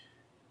like,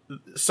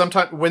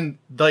 sometimes when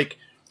like,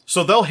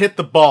 so they'll hit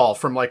the ball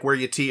from like where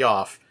you tee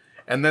off.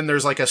 And then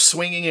there's like a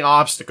swinging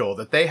obstacle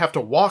that they have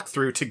to walk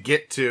through to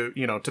get to,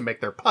 to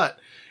make their putt.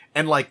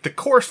 And like the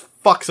course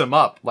fucks them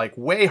up like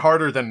way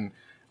harder than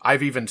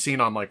I've even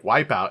seen on like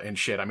Wipeout and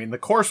shit. I mean, the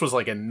course was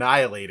like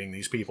annihilating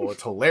these people.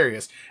 It's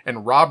hilarious.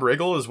 And Rob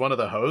Riggle is one of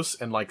the hosts,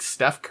 and like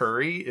Steph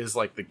Curry is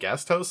like the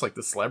guest host, like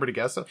the celebrity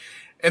guest host.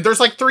 And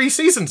there's like 3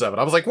 seasons of it.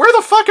 I was like, where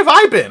the fuck have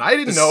I been? I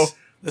didn't know.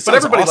 But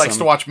everybody likes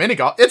to watch mini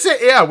golf.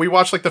 Yeah, we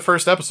watched like the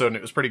first episode and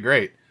it was pretty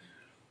great.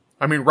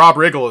 I mean, Rob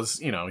Riggle is,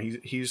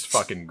 he's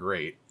fucking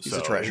great. He's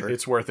a treasure.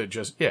 It's worth it.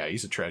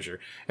 He's a treasure.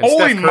 And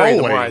holy Steph Curry, moly.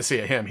 the more I see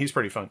of him, he's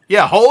pretty fun.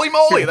 Yeah, holy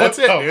moly. That's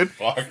it, dude.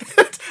 Fuck?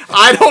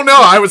 I don't know.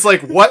 I was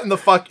like, what in the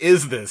fuck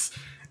is this?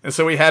 And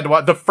so we had to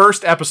watch the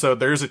first episode.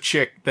 There's a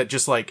chick that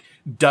just like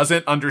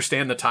doesn't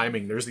understand the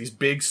timing. There's these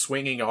big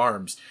swinging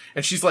arms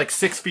and she's like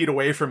 6 feet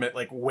away from it,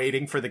 like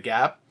waiting for the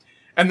gap.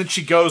 And then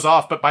she goes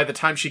off. But by the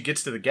time she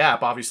gets to the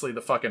gap, obviously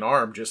the fucking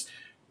arm just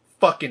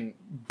fucking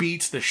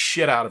beats the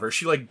shit out of her.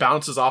 She like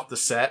bounces off the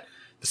set.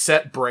 The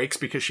set breaks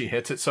because she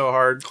hits it so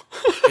hard.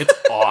 It's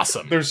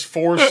awesome. There's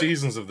 4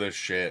 seasons of this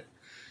shit.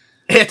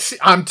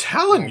 I'm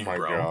telling you, my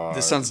bro. God.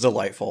 This sounds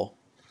delightful.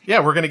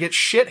 Yeah, we're going to get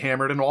shit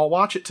hammered and we'll all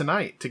watch it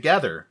tonight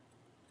together.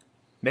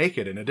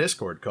 Naked in a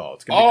Discord call.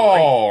 It's going to be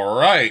great. All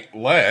right,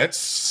 let's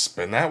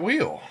spin that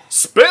wheel.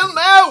 Spin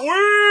that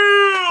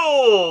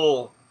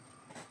wheel!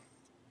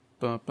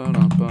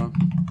 Ba-ba-da-ba.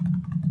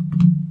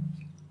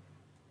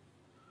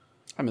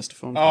 I missed a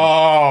phone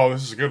call. Oh,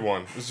 this is a good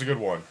one.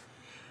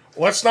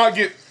 Let's not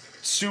get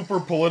super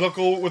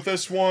political with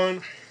this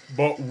one,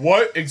 but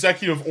what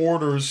executive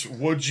orders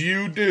would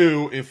you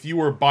do if you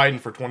were Biden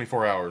for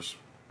 24 hours?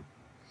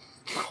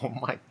 Oh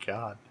my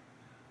God.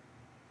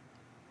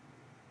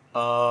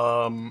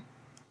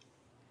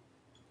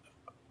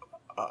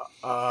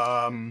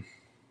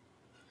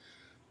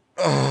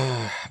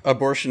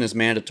 Abortion is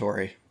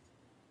mandatory.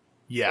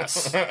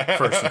 Yes,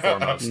 first and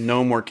foremost.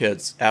 No more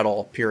kids at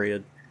all,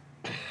 period.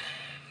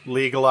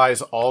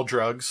 Legalize all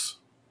drugs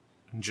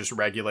and just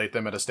regulate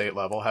them at a state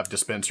level. Have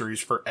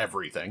dispensaries for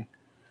everything.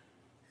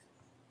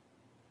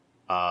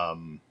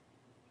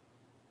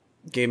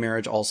 Gay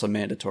marriage also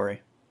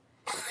mandatory.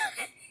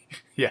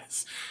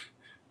 Yes.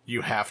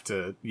 You have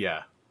to,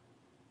 yeah.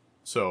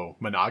 So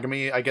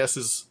monogamy, I guess,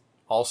 is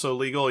also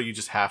legal. You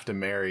just have to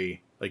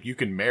marry, like you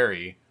can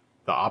marry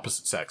the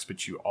opposite sex,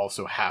 but you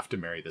also have to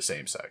marry the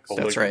same sex.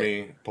 That's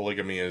right.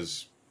 Polygamy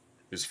is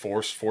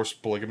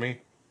forced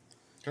polygamy.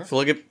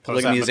 Okay.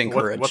 Polygamy is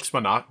encouraged.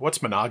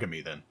 What's monogamy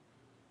then?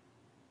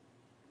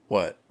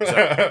 What? Is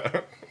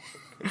that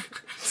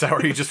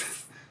where you just...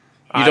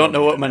 You don't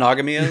know what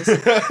monogamy is?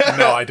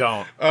 No, I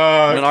don't.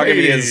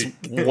 Monogamy is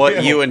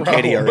what you and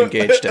Katie are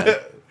engaged in.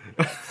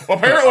 Well,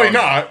 apparently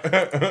not.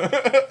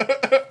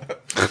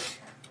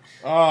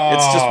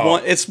 It's just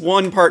one. It's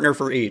one partner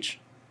for each.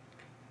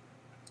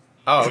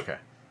 Oh, okay.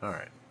 All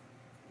right.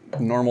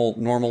 Normal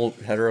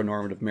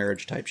heteronormative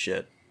marriage type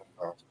shit.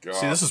 Oh, God.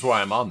 See, this is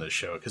why I'm on this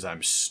show, because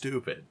I'm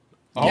stupid.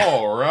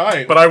 All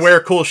right. But I wear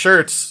cool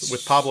shirts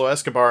with Pablo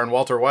Escobar and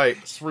Walter White.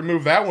 Let's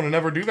remove that one and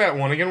never do that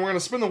one again. We're going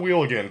to spin the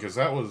wheel again, because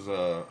that was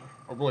a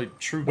really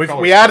true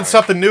color We added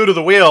sign. something new to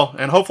the wheel,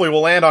 and hopefully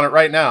we'll land on it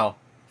right now.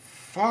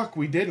 Fuck,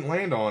 we didn't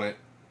land on it.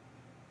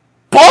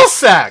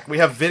 Ballsack! We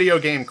have video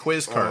game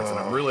quiz cards, and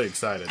I'm really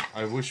excited.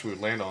 I wish we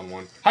would land on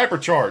one.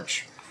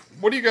 Hypercharge.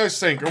 What do you guys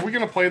think? Are we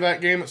going to play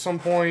that game at some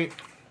point?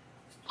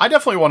 I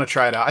definitely want to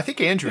try it out. I think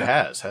Andrew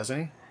hasn't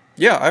he?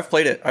 Yeah, I've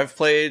played it. I've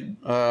played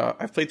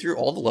through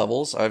all the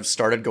levels. I've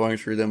started going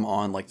through them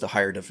on like the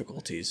higher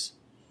difficulties.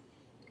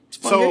 It's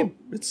a fun game.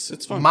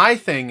 It's fun. My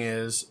thing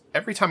is,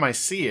 every time I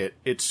see it,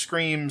 it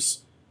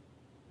screams,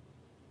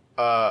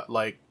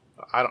 like,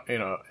 I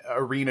don't,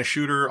 arena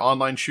shooter,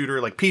 online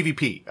shooter, like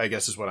PvP, I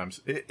guess is what I'm,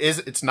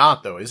 it's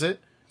not though, is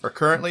it? Or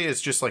currently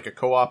it's just like a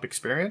co-op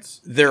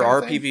experience? There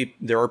are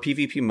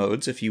PvP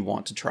modes if you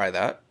want to try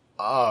that.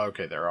 Oh,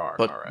 okay, there are.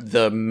 But all right.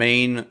 the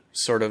main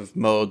sort of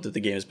mode that the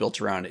game is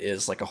built around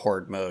is like a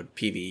horde mode,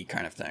 PvE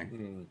kind of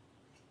thing.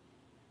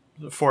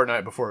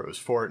 Fortnite before it was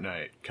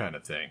Fortnite kind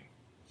of thing.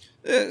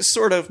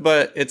 Sort of,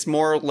 but it's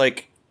more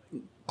like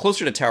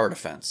closer to tower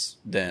defense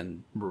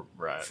than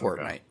Fortnite.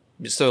 Okay.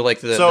 So like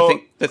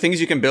the things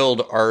you can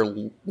build are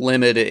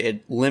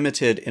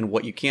limited in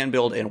what you can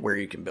build and where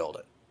you can build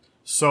it.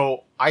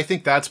 So I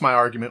think that's my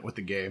argument with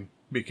the game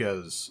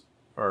because,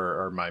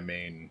 or my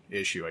main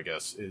issue, I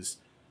guess, is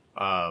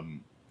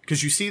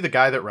because you see the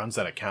guy that runs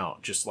that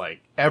account just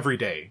like every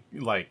day,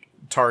 like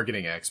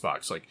targeting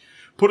Xbox, like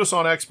put us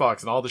on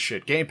Xbox and all this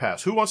shit. Game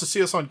Pass. Who wants to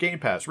see us on Game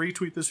Pass?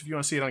 Retweet this if you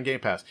want to see it on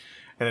Game Pass.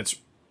 And it's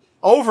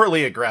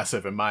overly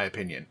aggressive in my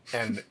opinion.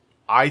 And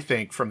I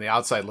think from the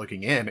outside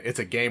looking in, it's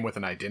a game with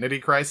an identity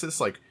crisis.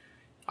 Like,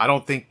 I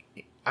don't think,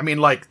 I mean,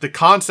 like the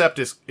concept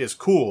is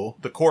cool.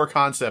 The core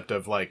concept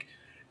of like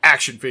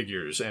action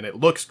figures and it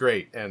looks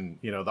great and,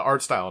 the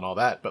art style and all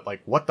that. But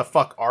like, what the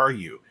fuck are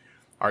you?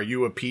 Are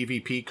you a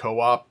PvP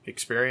co-op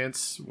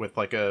experience with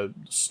like a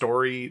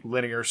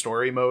linear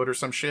story mode or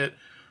some shit?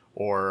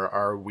 Or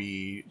are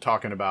we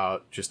talking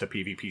about just a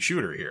PvP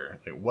shooter here?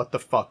 Like, what the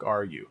fuck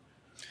are you?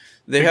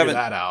 Figure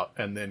that out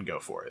and then go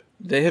for it.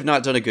 They have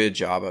not done a good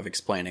job of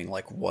explaining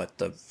like what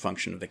the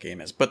function of the game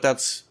is. But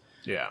that's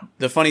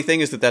the funny thing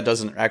is that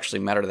doesn't actually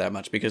matter that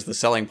much because the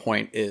selling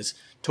point is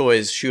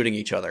toys shooting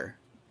each other.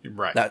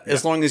 Right.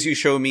 As long as you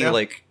show me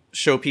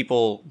show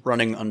people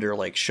running under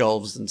like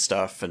shelves and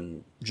stuff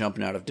and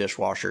jumping out of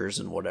dishwashers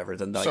and whatever,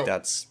 then like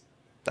that's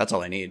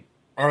all I need.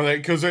 Are they,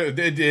 because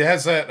it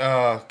has that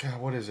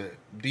God, what is it,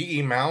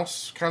 DE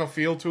mouse kind of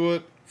feel to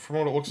it from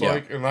what it looks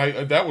like,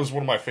 and that was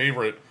one of my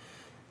favorite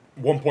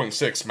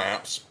 1.6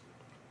 maps.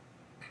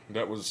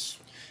 That was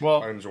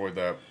I enjoyed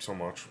that so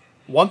much.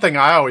 One thing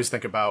I always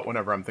think about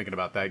whenever I'm thinking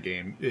about that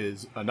game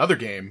is another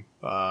game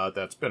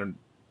that's been,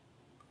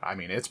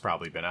 it's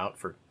probably been out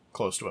for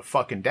close to a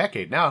fucking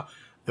decade now.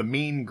 The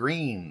Mean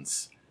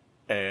Greens.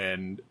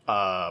 And,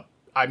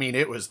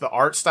 the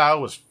art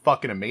style was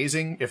fucking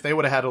amazing. If they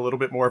would have had a little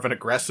bit more of an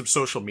aggressive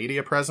social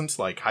media presence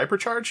like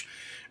Hypercharge,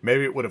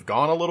 maybe it would have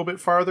gone a little bit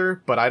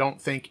farther, but I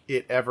don't think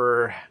it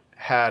ever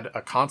had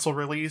a console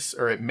release,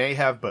 or it may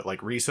have, but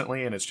like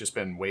recently, and it's just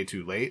been way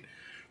too late.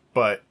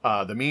 But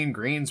the Mean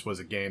Greens was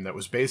a game that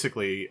was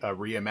basically a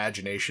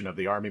reimagination of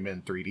the Army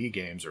Men 3D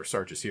games, or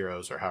Sarge's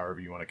Heroes, or however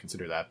you want to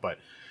consider that. But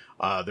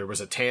there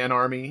was a tan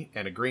army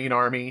and a green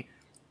army,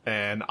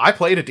 and I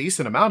played a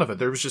decent amount of it.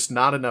 There was just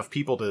not enough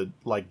people to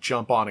like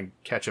jump on and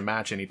catch a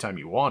match anytime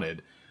you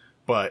wanted.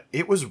 But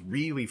it was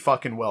really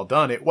fucking well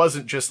done. It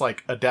wasn't just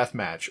like a death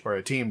match or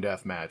a team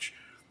death match,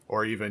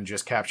 or even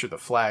just capture the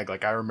flag.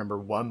 Like I remember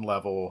one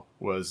level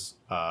was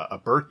a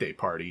birthday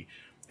party,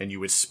 and you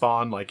would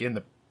spawn like in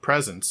the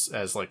presence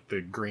as like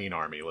the green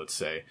army, let's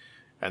say,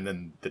 and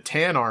then the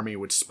tan army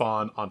would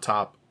spawn on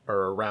top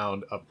or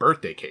around a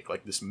birthday cake,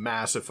 like this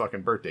massive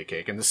fucking birthday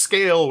cake. And the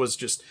scale was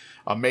just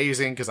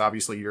amazing because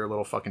obviously you're a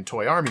little fucking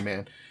toy army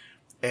man.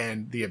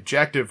 And the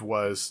objective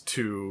was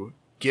to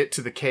get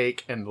to the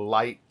cake and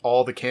light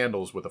all the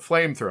candles with a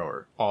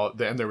flamethrower.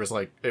 And there was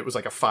like, it was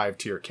like a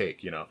 5-tier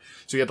cake,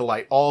 So you had to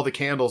light all the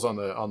candles on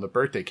the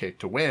birthday cake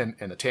to win.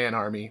 And the tan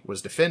army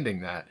was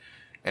defending that.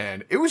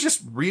 And it was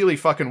just really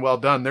fucking well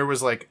done. There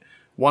was like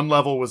one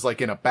level was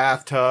like in a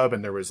bathtub,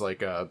 and there was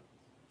like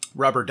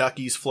rubber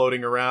duckies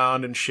floating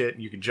around and shit.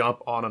 And you could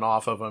jump on and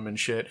off of them and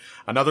shit.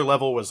 Another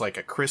level was like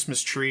a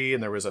Christmas tree,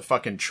 and there was a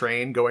fucking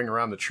train going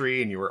around the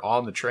tree, and you were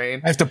on the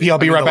train. I have to pee. I'll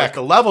be right back.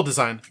 The level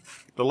design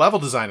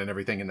and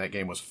everything in that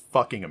game was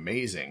fucking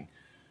amazing.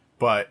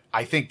 But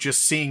I think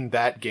just seeing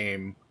that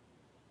game,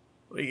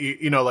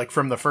 like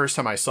from the first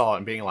time I saw it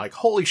and being like,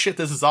 holy shit,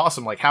 this is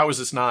awesome. Like, how is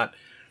this not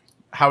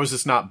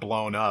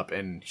blown up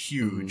and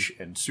huge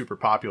and super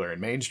popular and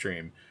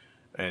mainstream?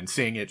 And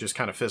seeing it just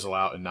kind of fizzle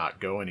out and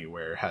not go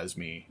anywhere has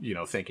me,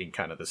 thinking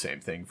kind of the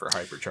same thing for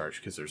Hypercharge,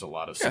 because there's a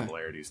lot of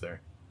similarities there.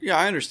 Yeah,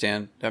 I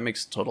understand. That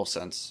makes total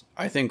sense.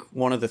 I think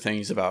one of the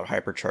things about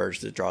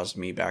Hypercharge that draws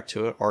me back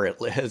to it, or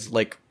it has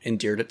like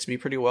endeared it to me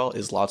pretty well,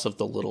 is lots of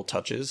the little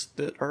touches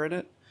that are in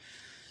it.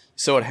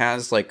 So it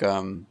has like,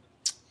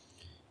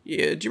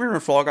 yeah, do you remember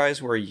Fall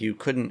Guys where you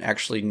couldn't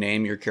actually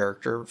name your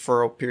character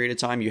for a period of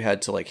time? You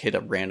had to like hit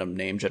a random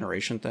name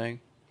generation thing.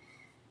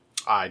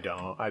 I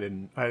don't. I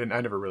didn't. I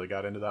never really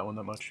got into that one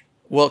that much.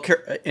 Well,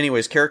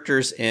 anyways,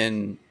 characters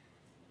in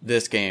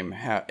this game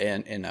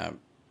in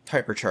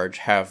Hypercharge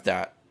have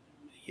that.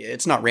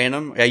 It's not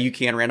random. Yeah, you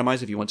can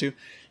randomize if you want to.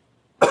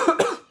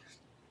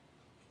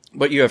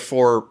 But you have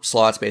 4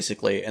 slots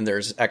basically, and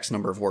there's X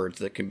number of words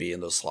that can be in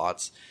those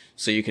slots.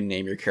 So you can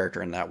name your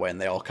character in that way, and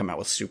they all come out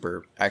with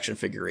super action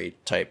figure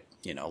type,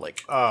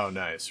 like oh,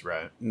 nice,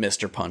 right,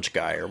 Mr. Punch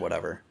guy or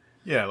whatever.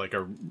 Yeah, like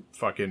a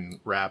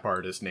fucking rap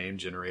artist name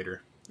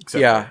generator.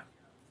 Except yeah,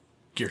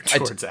 geared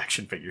towards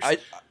action figures.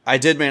 I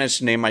did manage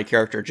to name my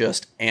character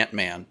just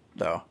Ant-Man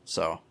though,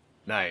 so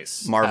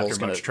nice. Marvel's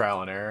After much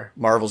trial and error.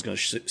 Marvel's gonna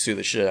sue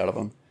the shit out of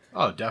him.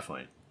 Oh,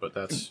 definitely. But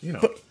that's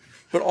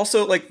But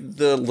also like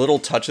the little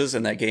touches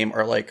in that game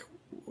are like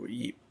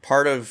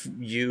part of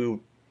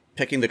you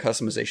picking the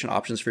customization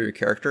options for your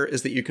character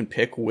is that you can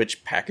pick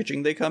which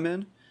packaging they come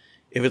in.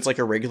 If it's like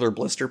a regular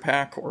blister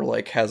pack or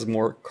like has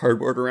more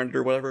cardboard around it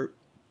or whatever,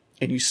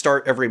 and you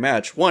start every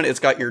match, one, it's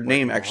got your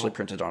name actually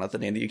printed on it, the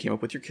name that you came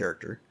up with your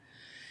character.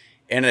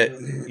 And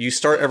you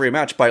start every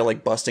match by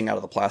like busting out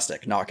of the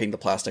plastic, knocking the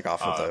plastic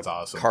off of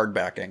the card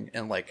backing.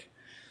 And like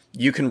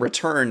you can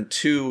return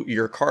to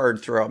your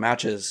card throughout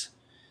matches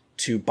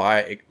to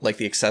buy like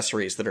the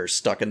accessories that are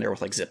stuck in there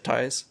with like zip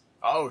ties.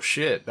 Oh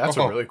shit, that's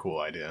a really cool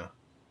idea.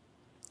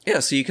 Yeah,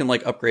 so you can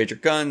like upgrade your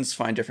guns,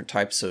 find different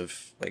types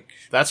of like.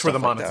 That's where the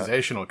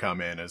monetization will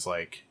come in, is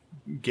like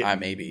getting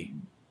maybe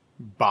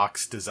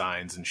box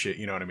designs and shit.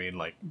 You know what I mean?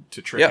 Like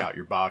to trick out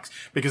your box,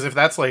 because if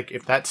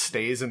that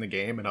stays in the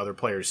game and other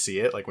players see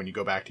it, like when you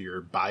go back to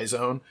your buy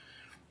zone,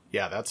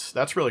 yeah,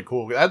 that's really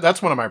cool.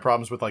 That's one of my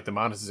problems with like the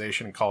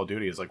monetization in Call of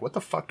Duty is like, what the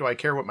fuck do I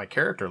care what my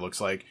character looks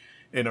like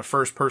in a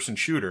first person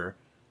shooter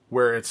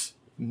where it's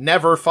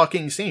never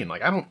fucking seen?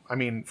 Like I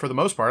mean, for the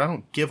most part, I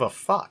don't give a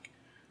fuck.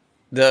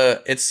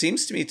 It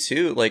seems to me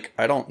too, like,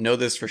 I don't know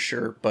this for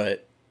sure,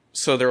 but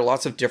so there are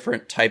lots of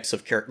different types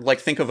of character.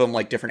 Like, think of them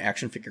like different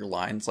action figure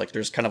lines. Like,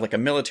 there's kind of like a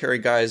military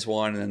guys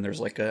one, and then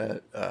there's like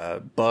a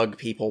bug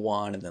people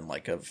one, and then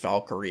like a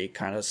Valkyrie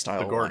kind of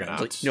style one.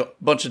 Like, a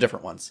bunch of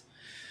different ones.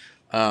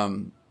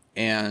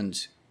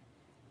 And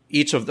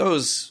each of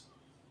those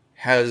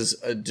has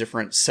a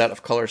different set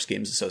of color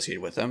schemes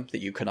associated with them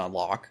that you can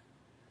unlock.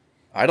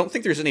 I don't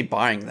think there's any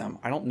buying them.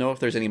 I don't know if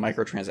there's any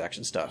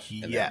microtransaction stuff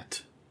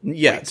yet.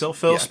 Yeah, until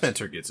Phil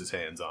Spencer gets his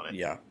hands on it.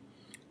 Yeah,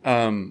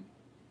 and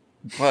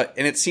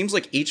it seems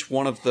like each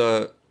of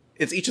the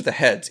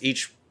heads.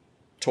 Each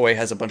toy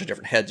has a bunch of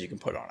different heads you can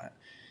put on it.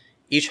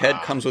 Each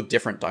head comes with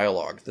different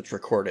dialogue that's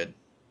recorded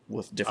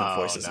with different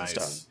voices and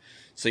stuff.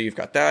 So you've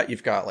got that.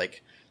 You've got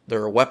like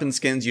there are weapon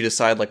skins. You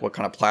decide like what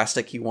kind of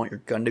plastic you want your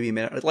gun to be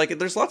made of. Like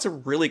there's lots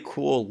of really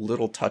cool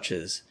little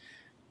touches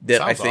that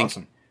I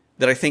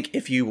think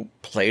if you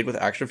played with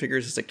action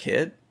figures as a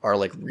kid are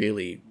like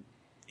really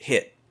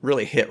hit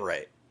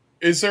right.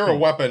 Is there a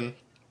weapon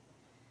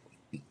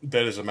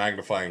that is a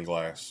magnifying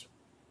glass?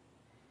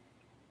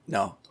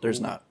 No,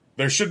 there's not.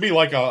 There should be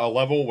like a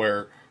level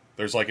where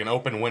there's like an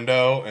open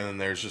window and then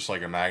there's just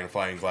like a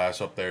magnifying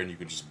glass up there and you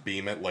can just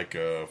beam it like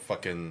a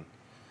fucking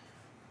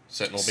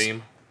sentinel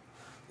beam.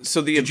 So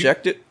the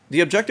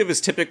objective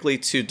is typically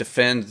to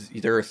defend.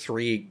 There are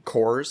 3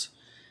 cores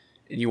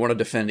and you want to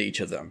defend each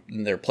of them,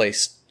 and they're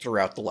placed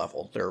throughout the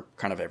level. They're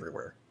kind of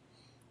everywhere.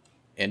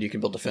 And you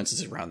can build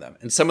defenses around them.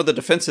 And some of the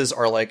defenses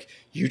are like,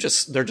 they're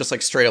just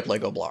like straight up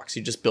Lego blocks.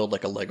 You just build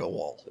like a Lego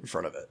wall in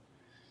front of it.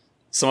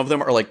 Some of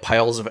them are like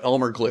piles of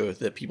Elmer glue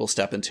that people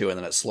step into and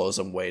then it slows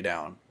them way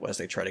down as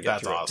they try to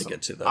get through it to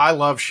get to them. I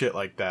love shit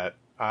like that.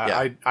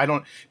 I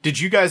don't, did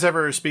you guys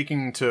ever,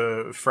 speaking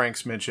to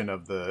Frank's mention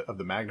of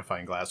the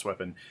magnifying glass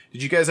weapon,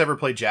 did you guys ever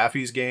play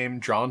Jaffe's game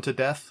Drawn to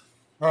Death?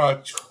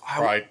 Right.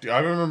 I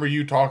remember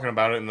you talking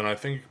about it, and then I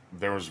think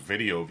there was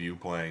video of you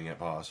playing it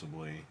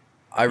possibly.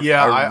 I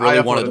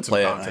really wanted to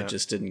play it, and I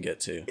just didn't get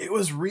to. It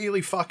was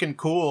really fucking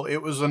cool. It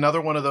was another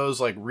one of those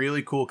like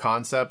really cool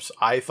concepts,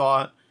 I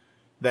thought,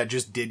 that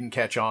just didn't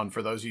catch on.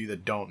 For those of you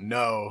that don't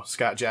know,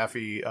 Scott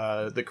Jaffe,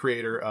 the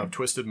creator of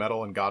Twisted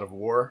Metal and God of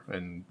War,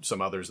 and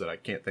some others that I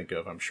can't think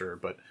of, I'm sure,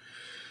 but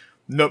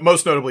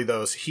most notably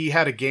those, he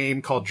had a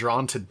game called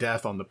Drawn to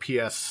Death on the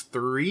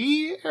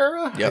PS3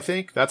 era, I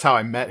think. That's how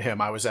I met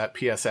him. I was at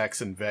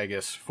PSX in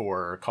Vegas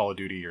for Call of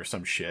Duty or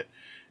some shit,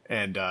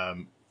 and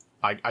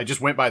I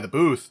just went by the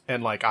booth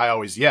and like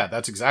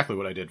that's exactly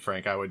what I did,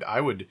 Frank.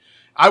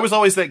 I was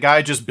always that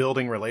guy just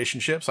building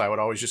relationships. I would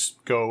always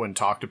just go and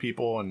talk to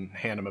people and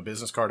hand them a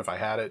business card if I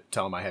had it,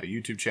 tell them I had a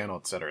YouTube channel,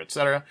 et cetera, et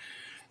cetera.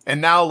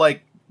 And now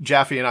like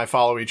Jaffe and I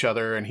follow each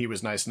other, and he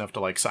was nice enough to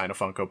like sign a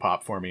Funko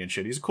Pop for me and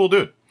shit. He's a cool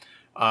dude.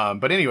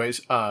 But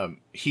anyways,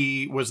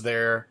 he was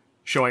there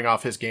showing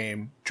off his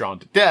game Drawn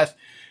to Death.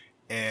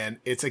 and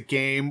it's a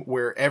game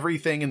where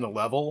everything in the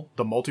level,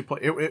 the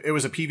multiplayer, it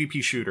was a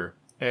PvP shooter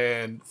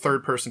and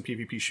third-person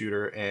PvP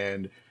shooter,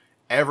 and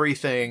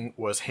everything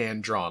was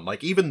hand-drawn.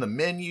 Like, even the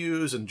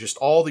menus and just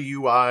all the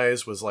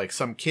UIs was like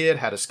some kid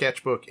had a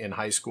sketchbook in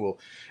high school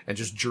and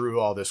just drew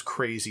all this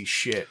crazy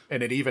shit.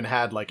 And it even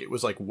had, like, it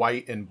was like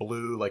white and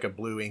blue, like a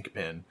blue ink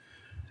pen.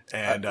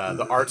 And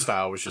the art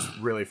style was just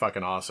really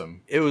fucking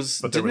awesome. It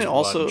was, but there was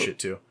blood and shit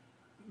too.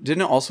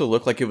 Didn't it also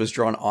look like it was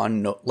drawn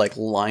on like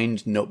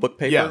lined notebook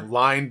paper? Yeah,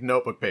 lined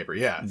notebook paper.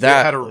 Yeah,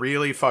 that it had a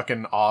really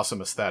fucking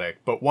awesome aesthetic.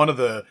 But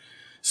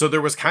so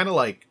there was kind of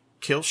like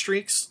kill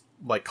streaks,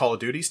 like Call of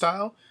Duty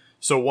style.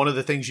 So one of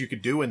the things you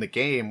could do in the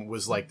game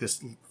was like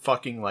this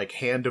fucking like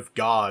hand of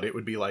God. It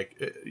would be like,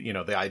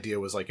 the idea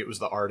was like it was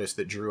the artist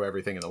that drew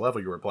everything in the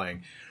level you were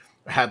playing,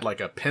 had like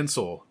a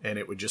pencil, and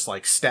it would just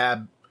like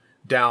stab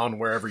down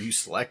wherever you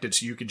selected,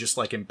 so you could just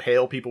like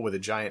impale people with a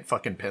giant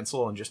fucking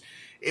pencil, and just,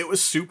 it was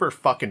super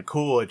fucking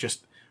cool. It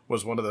just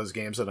was one of those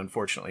games that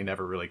unfortunately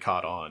never really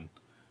caught on.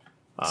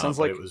 Sounds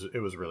like it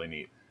was really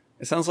neat.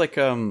 It sounds like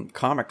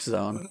Comic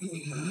Zone.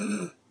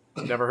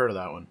 Never heard of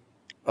that one.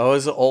 Oh,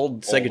 it's an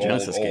old Sega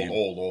Genesis game.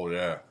 Old,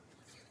 yeah.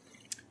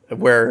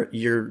 Where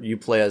you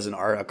play as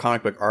a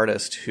comic book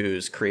artist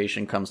whose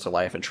creation comes to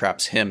life and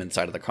traps him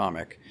inside of the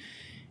comic,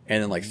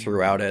 and then like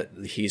throughout it,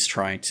 he's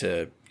trying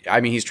to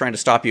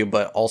stop you,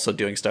 but also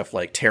doing stuff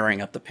like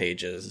tearing up the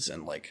pages,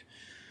 and like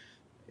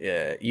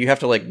you have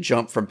to like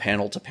jump from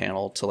panel to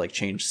panel to like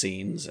change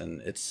scenes,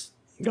 and it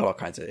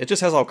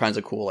just has all kinds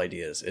of cool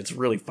ideas. It's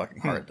really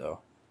fucking hard though.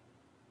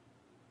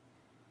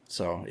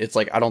 So it's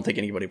like, I don't think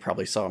anybody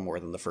probably saw more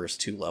than the first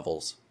 2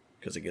 levels,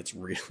 because it gets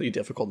really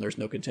difficult and there's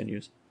no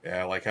continues.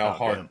 Yeah, like how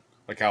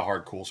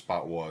hard Cool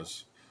Spot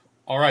was.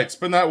 All right,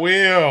 spin that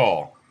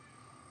wheel.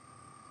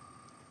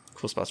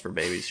 Cool Spots for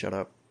babies. Shut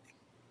up.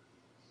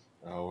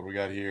 Oh, what do we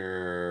got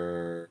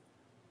here?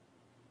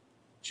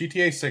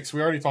 GTA 6.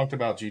 We already talked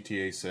about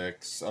GTA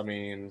 6. I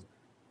mean,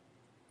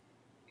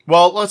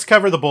 well, let's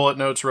cover the bullet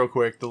notes real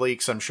quick. The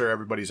leaks, I'm sure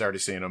everybody's already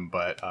seen them,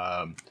 but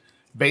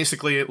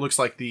basically it looks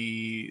like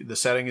the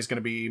setting is going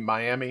to be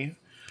Miami.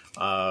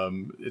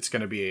 It's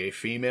going to be a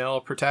female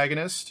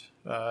protagonist,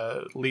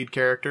 lead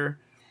character,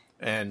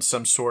 and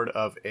some sort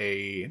of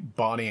a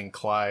Bonnie and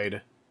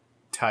Clyde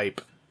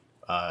type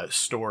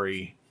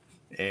story.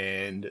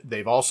 And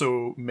they've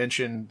also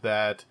mentioned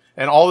that,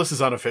 and all this is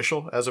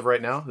unofficial as of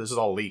right now. This is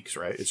all leaks,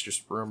 right? It's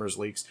just rumors,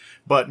 leaks.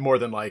 But more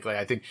than likely,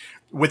 I think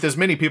with as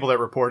many people that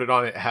reported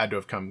on it, it had to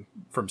have come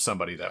from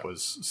somebody that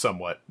was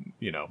somewhat,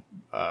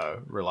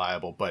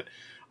 reliable. But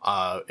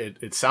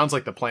it sounds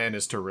like the plan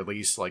is to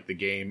release like the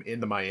game in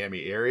the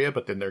Miami area,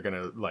 but then they're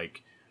gonna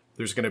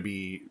there's gonna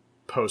be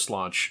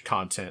post-launch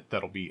content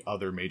that'll be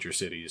other major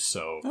cities.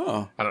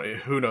 So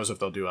who knows if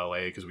they'll do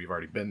LA, because we've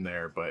already been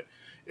there, but.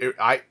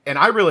 I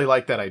really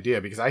like that idea,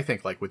 because I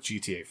think like with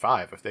GTA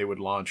 5, if they would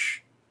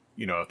launch,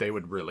 if they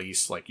would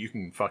release, like, you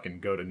can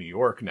fucking go to New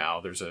York now.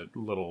 There's a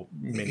little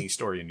mini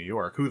story in New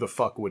York. Who the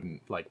fuck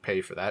wouldn't like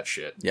pay for that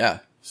shit? Yeah.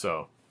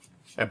 So,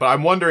 but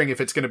I'm wondering if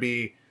it's going to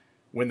be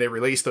when they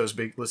release those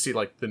big, let's see,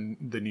 like the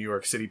New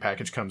York City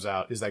package comes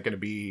out. Is that going to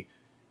be,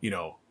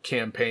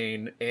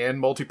 campaign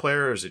and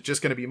multiplayer? Or is it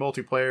just going to be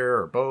multiplayer,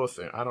 or both?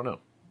 I don't know.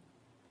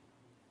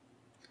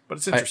 But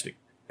it's interesting.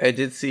 I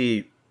did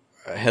see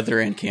Heather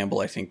Ann Campbell,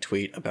 I think,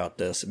 tweet about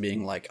this,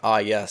 being like,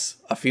 yes,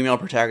 a female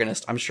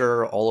protagonist. I'm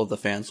sure all of the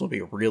fans will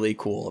be really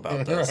cool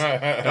about this.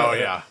 Oh,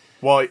 yeah.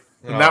 Well,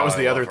 and that was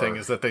the other thing,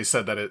 is that they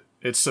said that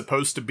it's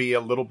supposed to be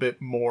a little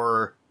bit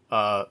more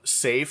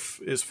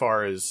safe as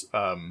far as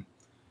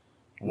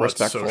what's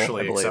respectful,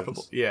 socially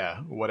acceptable. Yeah,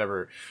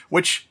 whatever.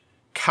 Which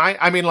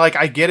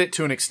I get it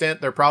to an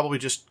extent. They're probably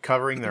just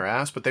covering their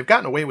ass, but they've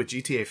gotten away with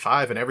GTA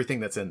 5 and everything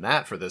that's in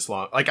that for this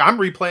long. Like, I'm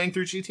replaying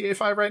through GTA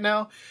 5 right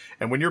now,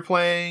 and when you're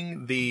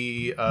playing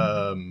the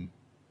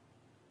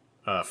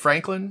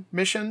Franklin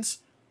missions,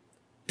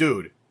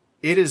 dude,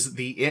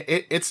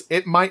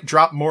 it might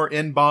drop more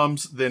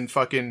N-bombs than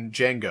fucking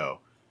Django.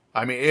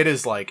 I mean, it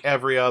is like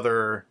every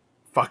other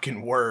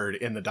fucking word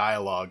in the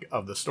dialogue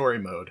of the story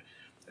mode.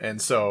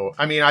 And so,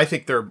 I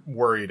think they're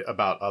worried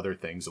about other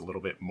things a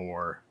little bit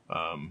more,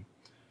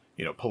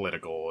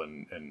 political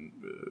and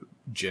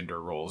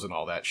gender roles and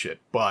all that shit.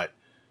 But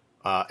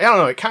I don't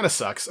know, it kind of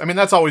sucks.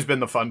 That's always been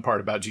the fun part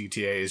about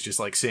GTA, is just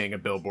like seeing a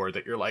billboard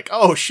that you're like,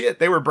 oh shit,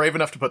 they were brave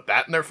enough to put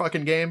that in their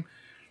fucking game.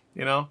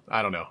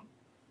 I don't know.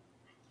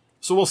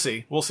 So we'll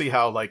see. We'll see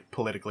how like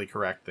politically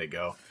correct they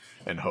go,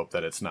 and hope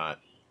that it's not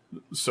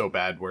so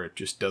bad where it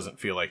just doesn't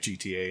feel like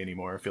GTA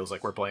anymore. It feels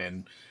like we're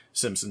playing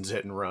Simpsons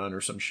Hit and Run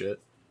or some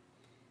shit.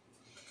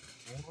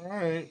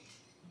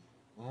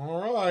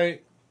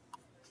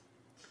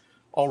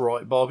 All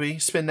right, Bobby.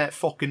 Spin that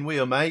fucking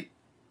wheel, mate.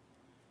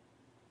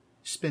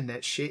 Spin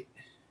that shit.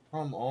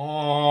 Come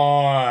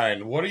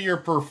on. What are your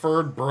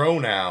preferred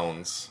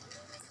pronouns?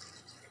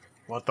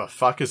 What the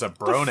fuck is a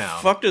pronoun? What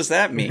the fuck does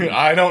that mean?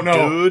 I don't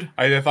know. Dude?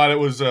 I thought it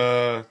was,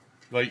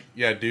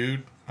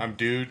 dude. I'm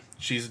dude.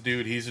 She's a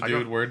dude. He's a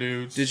dude. We're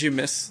dudes. Did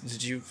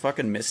you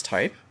fucking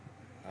mistype?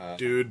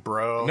 Dude,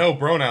 bro. No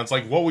pronouns.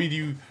 Like, what would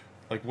you...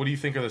 Like, what do you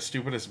think are the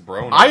stupidest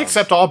pronouns? I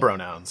accept all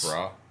pronouns.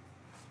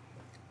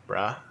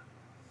 Bruh.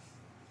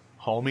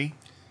 Homie.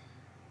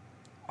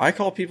 I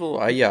call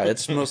people. Yeah,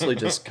 it's mostly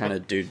just kind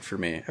of dude for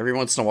me. Every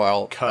once in a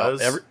while,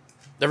 Cuz.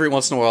 every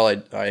once in a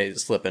while, I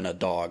slip in a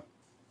dog.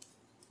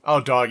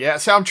 Oh, dog. Yeah.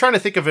 So I'm trying to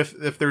think of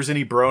if there's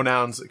any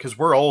pronouns, because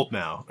we're old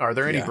now. Are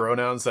there any Yeah.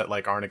 pronouns that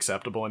like aren't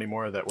acceptable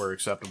anymore that were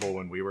acceptable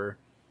when we were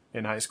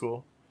in high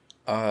school?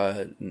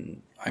 I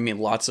mean,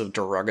 lots of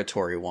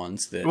derogatory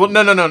ones that. Well,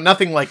 no,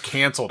 nothing like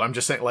canceled. I'm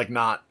just saying, like,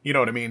 not. You know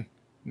what I mean?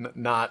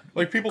 Not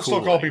Like, people cool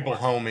still call anymore.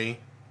 people homie.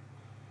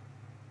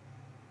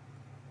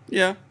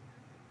 Yeah,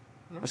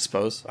 I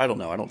suppose. I don't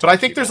know. I don't. But I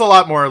think there's a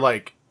lot more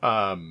like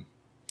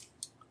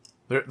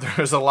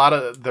there's a lot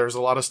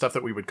of stuff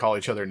that we would call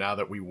each other now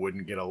that we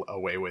wouldn't get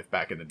away with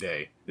back in the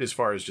day. As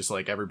far as just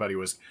like everybody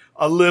was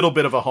a little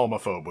bit of a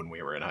homophobe when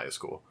we were in high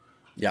school,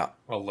 Yeah.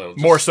 A little.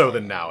 more so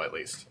than now, at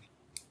least.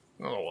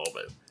 A little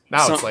bit.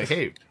 Now So- it's like,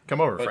 hey, come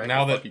over, But Frank. now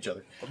we'll that fuck each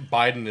other.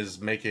 Biden is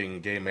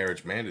making gay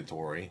marriage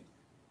mandatory.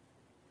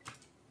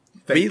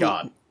 Thank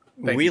God.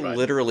 Thank we you, Biden.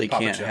 literally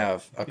Papa can't Joe.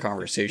 have a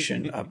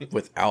conversation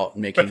without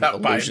making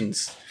Without Biden.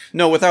 allusions.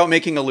 No, without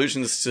making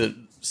allusions to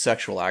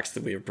sexual acts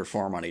that we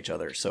perform on each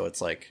other. So it's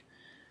like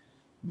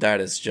that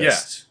is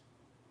just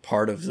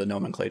part of the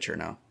nomenclature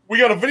now. We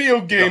got a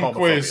video game homophobia's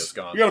quiz.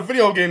 gone. We got a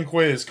video game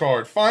quiz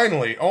card.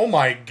 Finally. Oh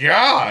my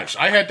gosh.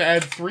 I had to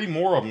add 3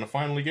 more of them to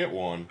finally get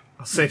one.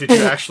 I'll say, did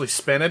you actually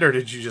spin it, or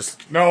did you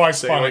just No, I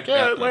say spun like, it.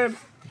 yeah, it landed?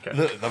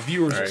 Okay. The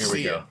viewers All right, will here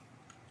we see go. it.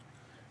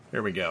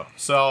 Here we go.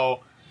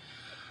 So,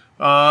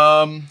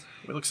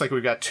 it looks like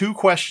we've got 2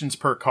 questions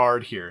per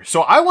card here.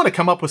 So I want to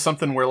come up with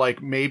something where,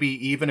 like, maybe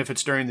even if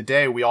it's during the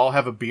day, we all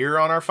have a beer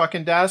on our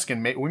fucking desk,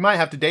 and we might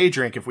have to day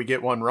drink if we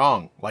get one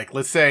wrong. Like,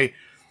 let's say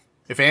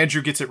if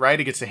Andrew gets it right,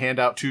 he gets to hand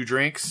out 2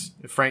 drinks.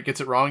 If Frank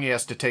gets it wrong, he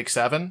has to take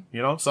 7.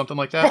 You know, something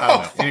like that. I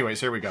don't know. Anyways,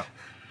 here we go.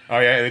 Oh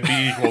yeah, it'd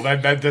be equal.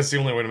 That's the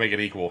only way to make it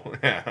equal.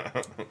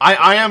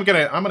 I'm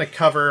gonna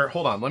cover.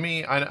 Hold on, let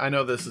me. I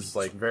know this is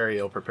like very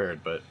ill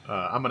prepared, but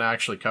I'm gonna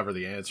actually cover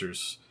the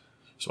answers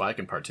so I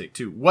can partake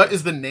too. What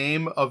is the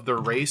name of the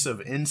race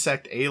of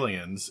insect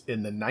aliens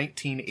in the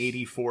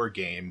 1984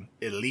 game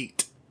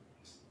Elite?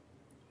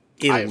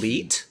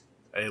 Elite?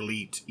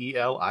 Elite,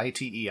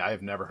 ELITE. I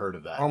have never heard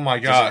of that. Oh my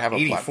Does it god. have a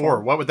 84.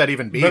 platform? What would that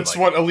even be? That's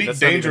like? what Elite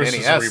That's not even Dangerous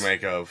is a NES.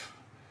 remake of.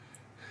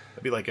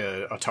 That'd be like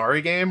a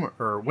Atari game,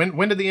 or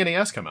when did the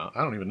NES come out?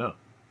 I don't even know.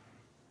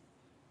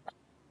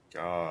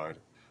 God.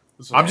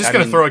 I'm just I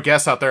gonna mean- throw a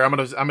guess out there. I'm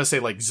gonna say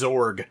like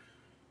Zorg,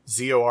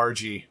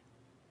 ZORG.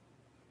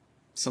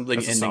 Something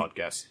That's a ending. solid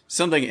guess.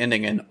 Something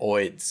ending in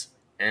oids.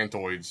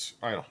 Antoids.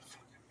 I don't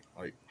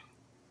like.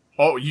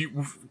 Oh,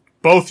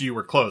 both you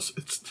were close.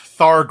 It's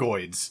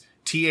Thargoids.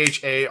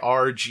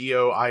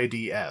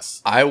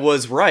 THARGOIDS. I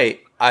was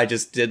right. I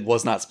just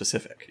was not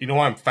specific. You know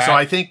why I'm fat? So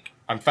I think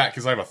I'm fat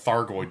because I have a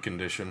Thargoid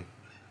condition.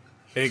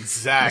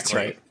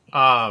 exactly.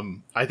 That's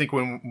I think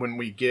when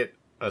we get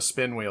a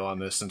spin wheel on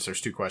this, since there's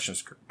 2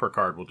 questions per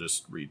card, we'll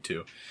just read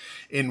 2.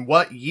 In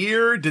what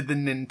year did the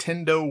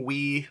Nintendo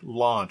Wii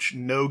launch?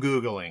 No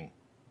Googling.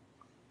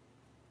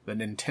 The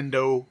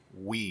Nintendo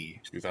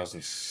Wii.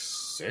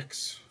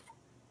 2006.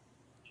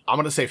 I'm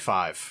going to say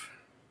 5.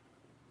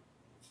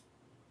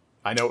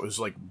 I know it was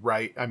like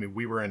right. I mean,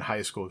 we were in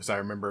high school because I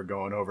remember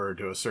going over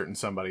to a certain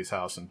somebody's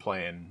house and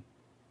playing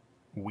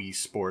Wii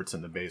Sports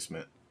in the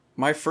basement.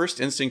 My first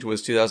instinct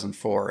was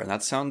 2004, and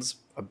that sounds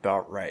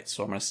about right.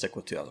 So I'm going to stick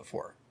with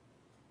 2004.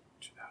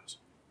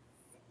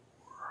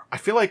 2004. I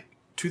feel like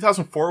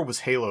 2004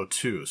 was Halo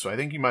 2, so I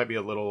think you might be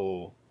a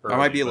little. I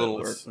might be a but little.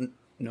 let's-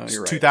 No,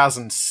 you're right.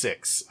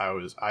 2006. I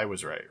was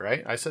right.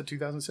 Right? I said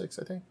 2006.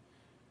 I think.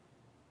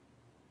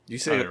 You I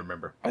said. don't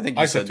remember. I think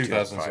you I said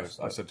 2005. 2006.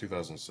 I said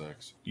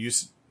 2006.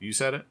 You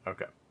said it.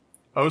 Okay.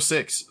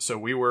 06. So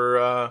we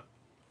were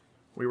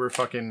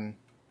fucking.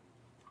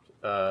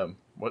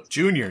 What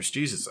juniors?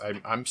 Jesus,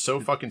 I'm so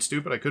fucking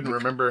stupid. I couldn't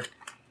remember.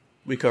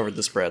 We covered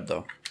the spread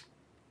though.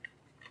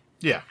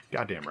 Yeah,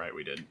 goddamn right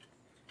we did.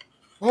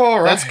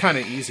 All right. That's kind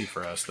of easy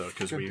for us though,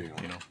 because we, deal.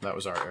 that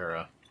was our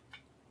era.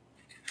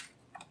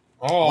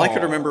 All I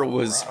could remember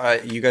was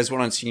you guys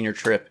went on senior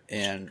trip,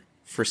 and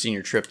for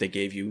senior trip they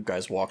gave you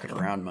guys walking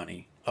around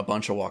money, a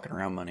bunch of walking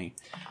around money,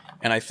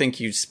 and I think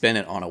you spent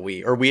it on a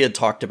Wii, or we had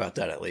talked about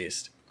that at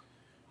least.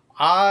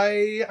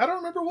 I don't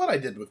remember what I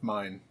did with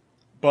mine,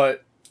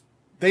 but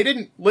they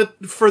didn't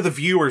for the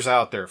viewers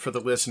out there, for the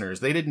listeners,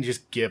 they didn't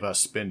just give us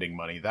spending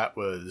money. That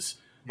was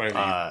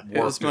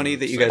It was money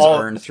that you guys All-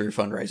 earned through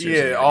fundraisers.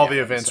 yeah, and all the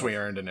and events stuff. we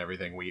earned and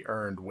everything. We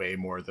earned way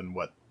more than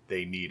what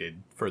they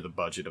needed for the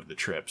budget of the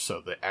trip. So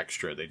the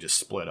extra they just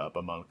split up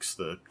amongst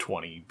the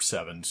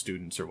 27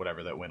 students or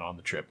whatever that went on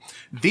the trip.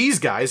 These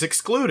guys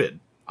excluded.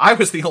 I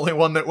was the only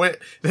one that went.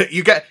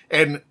 You got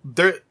and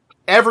there.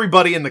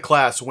 Everybody in the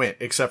class went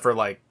except for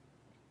like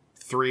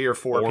 3 or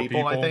 4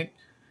 people, I think.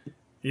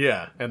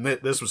 Yeah, and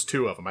this was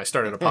 2 of them. I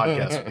started a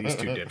podcast with these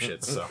 2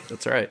 dipshits. So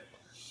That's right.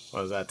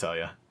 what does that tell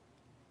you?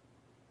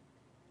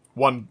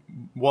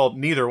 Well,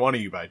 neither one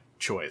of you by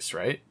choice,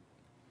 right?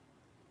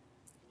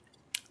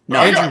 No,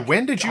 Andrew,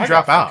 when did you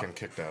drop out? Fucking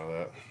kicked out of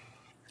that.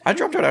 I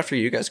dropped out after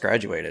you guys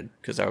graduated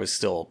because I was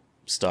still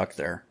stuck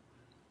there.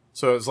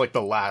 So it was like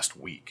the last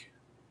week.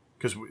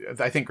 Because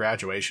I think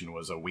graduation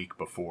was a week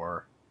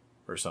before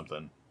or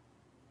something.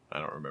 I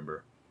don't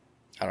remember.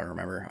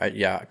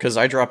 Yeah, because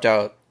I dropped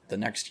out the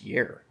next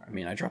year. I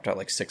mean, I dropped out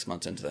like 6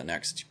 months into the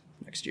next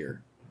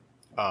year.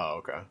 Oh,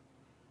 okay.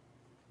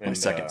 My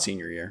second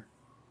senior year.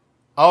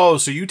 Oh,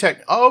 so you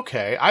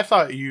okay. I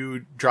thought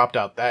you dropped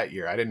out that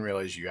year. I didn't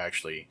realize you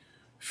actually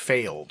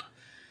failed.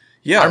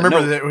 Yeah, I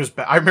remember that it was.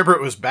 I remember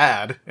it was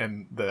bad,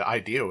 and the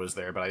idea was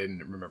there, but I didn't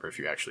remember if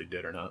you actually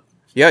did or not.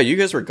 Yeah, you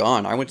guys were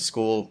gone. I went to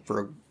school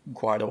for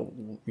quite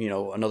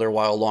another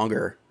while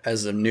longer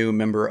as a new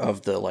member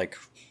of the like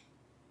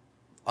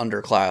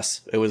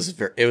underclass. It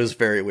was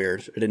very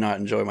weird. I did not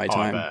enjoy my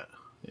time. I bet.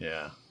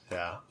 Yeah.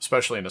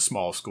 Especially in a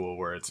small school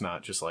where it's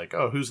not just like,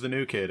 oh, who's the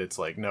new kid? It's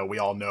like, no, we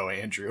all know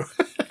Andrew,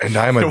 And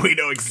we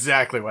know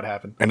exactly what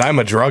happened. And I'm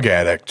a drug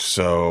addict,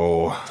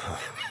 so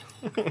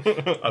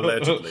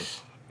Allegedly.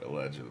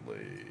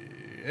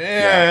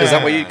 Yeah. Is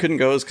that why you couldn't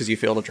go? Is because you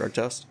failed a drug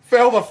test?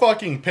 Failed a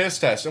fucking piss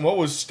test. And what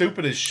was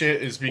stupid as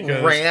shit is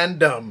because...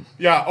 Random.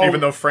 Yeah.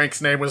 Even though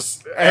Frank's name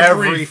was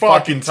every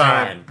fucking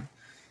time.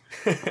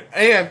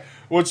 And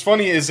what's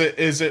funny is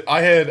that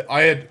I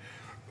had...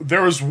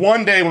 There was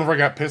one day whenever I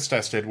got piss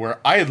tested where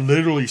I had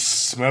literally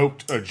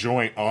smoked a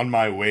joint on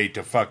my way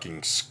to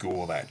fucking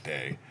school that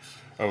day.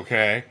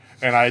 Okay?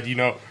 And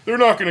they're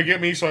not going to get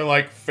me, so I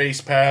like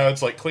face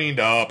pads, like cleaned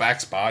up,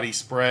 Axe body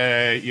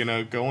spray,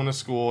 going to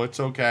school.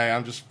 It's okay.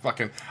 I'm just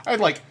fucking... I had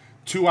like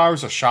 2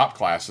 hours of shop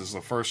classes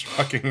the first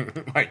fucking,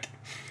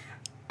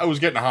 I was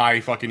getting high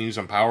fucking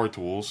using power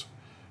tools.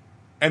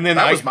 And then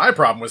that was my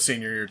problem with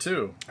senior year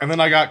too. And then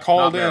I got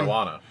called in. Not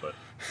marijuana, but...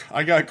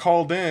 I got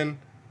called in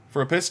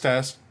for a piss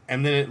test,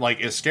 and then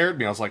it scared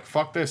me. I was like,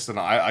 fuck this. Then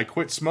I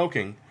quit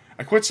smoking.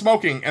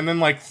 And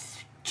then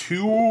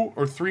 2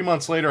 or 3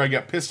 months later, I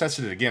got piss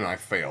tested again, and I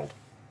failed.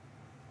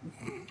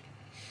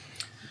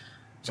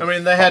 I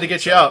mean, they had to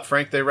get you out,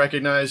 Frank. They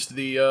recognized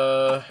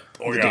the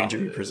danger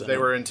you presented. They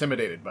were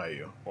intimidated by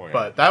you. Oh, yeah.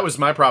 But that was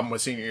my problem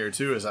with senior year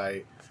too. Is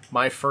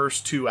my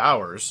first 2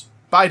 hours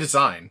by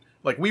design.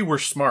 Like, we were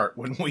smart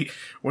when we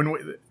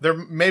there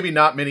may be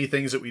not many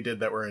things that we did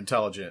that were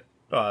intelligent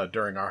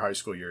during our high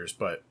school years,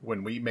 but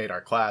when we made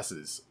our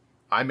classes,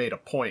 I made a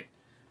point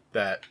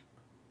that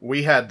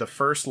we had the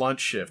first lunch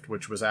shift,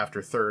 which was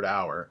after third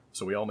hour,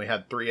 so we only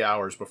had 3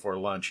 hours before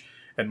lunch,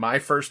 and my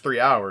first 3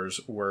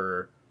 hours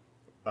were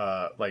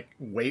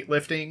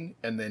weightlifting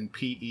and then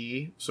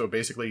PE, so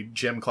basically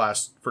gym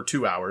class for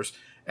 2 hours,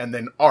 and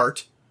then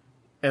art,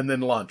 and then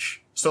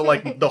lunch. So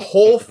the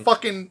whole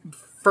fucking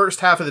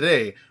first half of the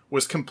day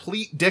was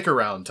complete dick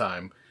around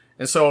time.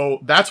 And so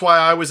that's why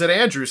I was at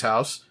Andrew's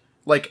house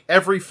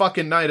every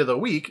fucking night of the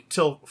week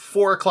till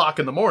 4 o'clock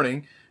in the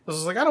morning. I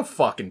was like, I don't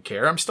fucking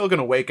care. I'm still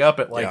gonna wake up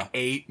at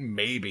 8,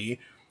 maybe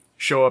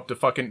show up to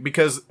fucking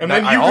because. And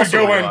then you could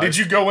go in. Did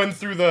you go in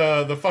through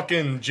the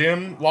fucking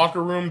gym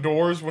locker room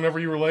doors whenever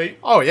you were late?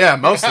 Oh yeah,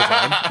 most of the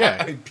time.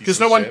 Yeah,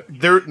 because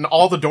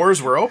all the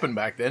doors were open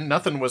back then.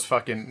 Nothing was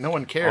fucking. No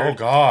one cared. Oh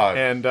god.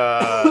 And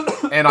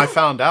and I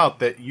found out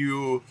that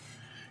you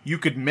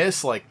could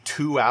miss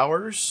 2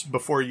 hours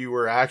before you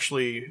were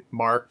actually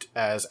marked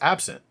as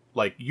absent.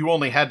 You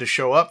only had to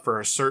show up for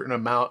a certain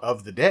amount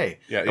of the day.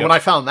 Yeah, and when I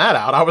found that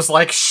out, I was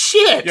like,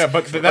 shit! Yeah,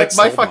 but that's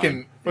my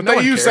fucking... But no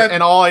they use cared.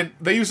 that... And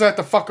they use that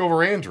to fuck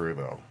over Andrew,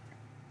 though.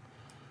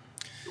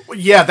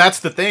 Yeah, that's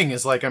the thing,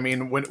 is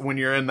when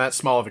you're in that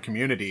small of a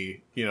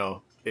community,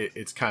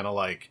 it's kind of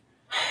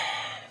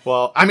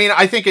well, I mean,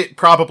 I think it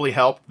probably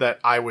helped that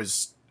I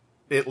was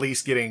at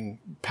least getting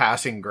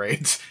passing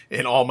grades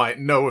in all my,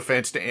 no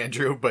offense to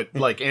Andrew, but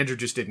Andrew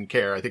just didn't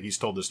care. I think he's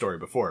told the story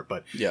before,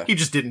 but he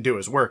just didn't do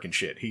his work and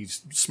shit.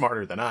 He's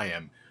smarter than I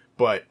am.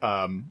 But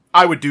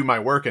I would do my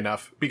work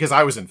enough because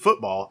I was in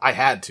football. I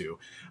had to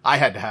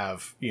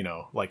have,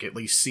 at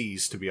least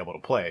C's to be able to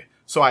play.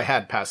 So I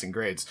had passing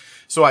grades.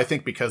 So I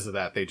think because of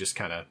that, they just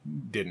kind of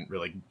didn't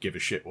really give a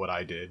shit what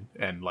I did.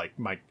 And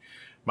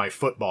my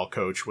football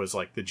coach was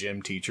the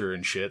gym teacher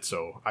and shit,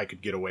 so I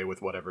could get away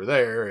with whatever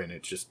there, and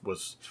it just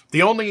was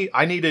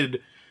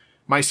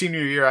my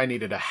senior year, I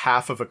needed a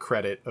half of a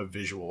credit of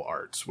visual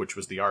arts, which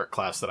was the art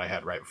class that I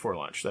had right before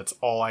lunch. That's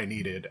all I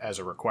needed as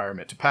a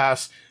requirement to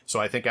pass. So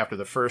I think after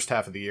the first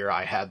half of the year,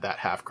 I had that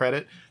half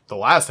credit. The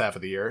last half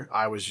of the year,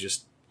 I was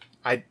just,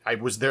 I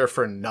was there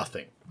for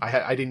nothing.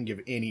 I didn't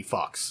give any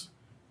fucks.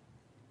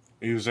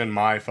 He was in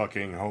my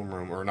fucking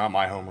homeroom, or not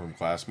my homeroom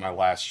class, my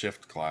last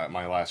shift,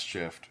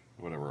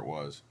 whatever it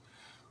was.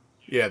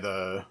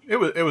 Yeah,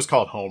 it was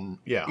called home.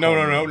 Yeah.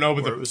 No,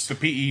 but it was the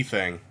PE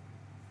thing.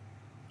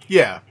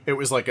 Yeah, it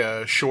was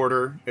a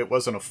shorter. It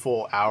wasn't a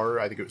full hour.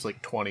 I think it was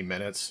 20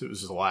 minutes. It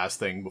was the last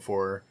thing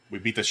before we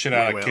beat the shit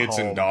out of kids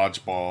in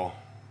dodgeball.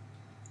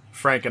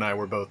 Frank and I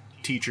were both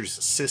teachers'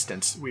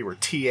 assistants. We were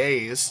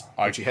TAs,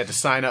 which you had to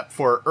sign up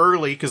for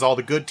early because all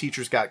the good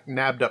teachers got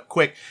nabbed up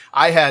quick.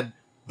 I had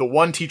the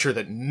one teacher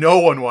that no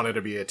one wanted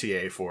to be a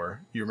TA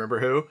for. You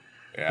remember who?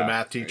 Yeah, the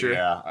math teacher.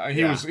 Yeah,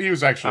 he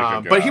was actually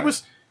a good guy. But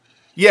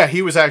Yeah,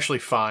 he was actually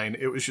fine.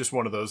 It was just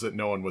one of those that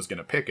no one was going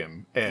to pick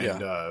him.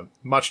 And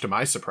much to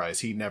my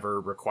surprise, he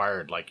never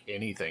required like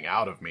anything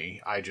out of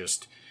me.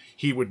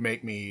 He would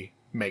make me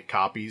make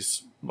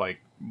copies like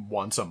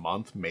once a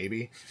month,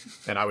 maybe.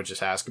 And I would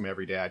just ask him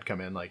every day. I'd come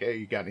in like, hey,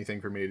 you got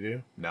anything for me to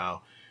do?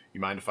 No. You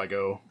mind if I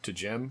go to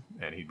gym?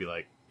 And he'd be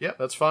like, yeah,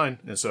 that's fine.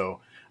 And so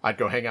I'd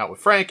go hang out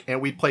with Frank,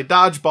 and we'd play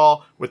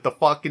dodgeball with the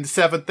fucking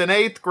 7th and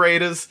 8th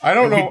graders. I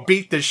don't know. We'd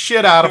beat the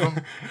shit out of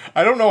them.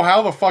 I don't know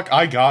how the fuck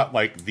I got,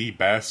 like, the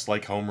best,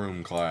 like,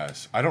 homeroom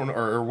class. I don't know,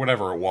 or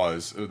whatever it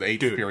was, the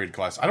 8th period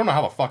class. I don't know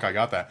how the fuck I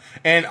got that.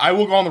 And I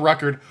will go on the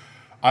record,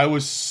 I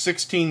was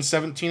 17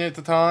 at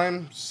the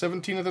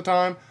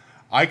time.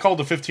 I called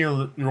a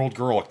 15-year-old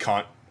girl a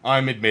cunt.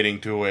 I'm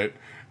admitting to it.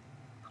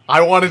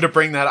 I wanted to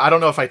bring that. I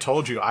don't know if I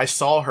told you. I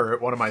saw her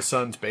at one of my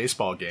son's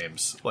baseball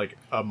games like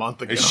a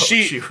month ago. Is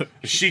she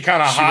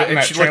kind of hot in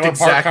that she trailer looked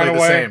park exactly kind of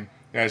the way? same.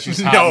 Yeah,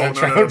 she's hot in that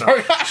trailer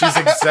park. She's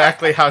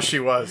exactly how she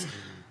was.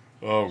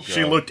 Oh, God.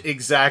 She looked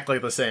exactly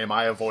the same.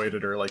 I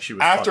avoided her like she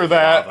was. After fucking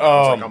that, lava. I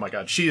was like, oh my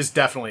God, she is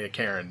definitely a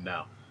Karen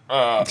now.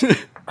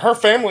 Her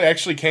family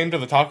actually came to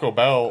the Taco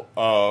Bell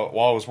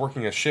while I was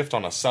working a shift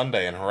on a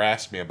Sunday and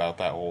harassed me about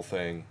that whole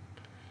thing.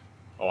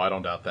 Oh, I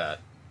don't doubt that.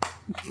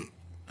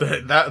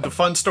 The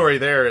fun story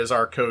there is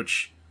our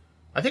coach.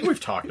 I think we've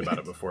talked about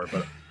it before,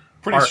 but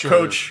Pretty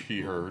sure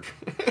he heard.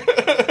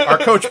 Our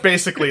coach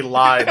basically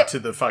lied to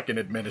the fucking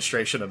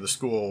administration of the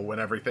school when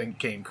everything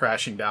came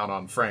crashing down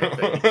on Frank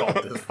that he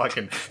called this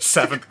fucking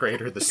 7th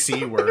grader the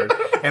C word,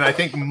 and I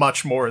think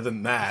much more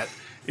than that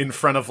in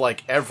front of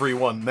like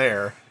everyone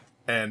there.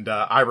 And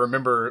I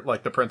remember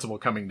like the principal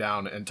coming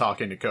down and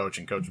talking to coach,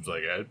 and coach was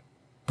like,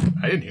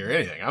 I didn't hear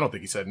anything. I don't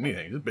think he said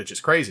anything. This bitch is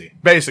crazy,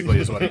 basically,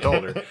 is what he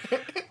told her.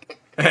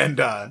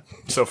 And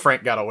so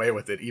Frank got away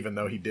with it, even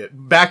though he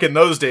did. Back in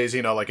those days,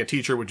 you know, like a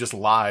teacher would just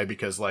lie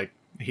because like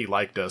he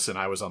liked us and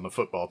I was on the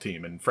football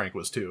team and Frank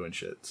was too and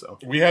shit. So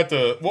we had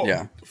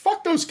to,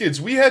 fuck those kids.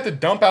 We had to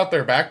dump out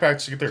their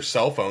backpacks to get their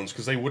cell phones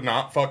because they would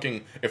not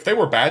fucking, if they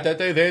were bad that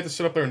day, they had to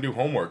sit up there and do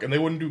homework and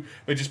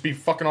they'd just be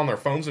fucking on their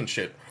phones and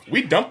shit.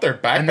 We dumped their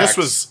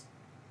backpacks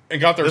and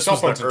got their cell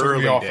phones and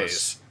took the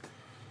office.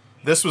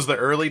 This was the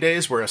early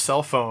days where a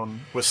cell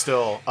phone was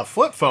still a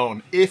flip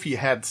phone if you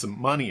had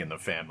some money in the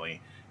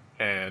family.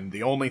 And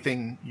the only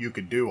thing you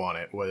could do on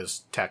it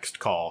was text,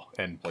 call,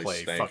 and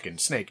play fucking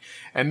Snake.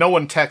 And no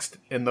one texted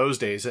in those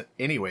days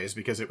anyways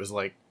because it was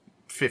like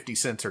 50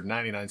 cents or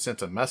 99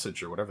 cents a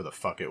message or whatever the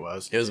fuck it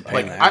was. It was a pain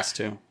in the ass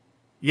too.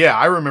 Yeah,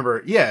 I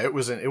remember. Yeah, it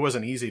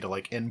wasn't easy to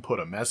like input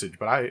a message,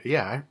 but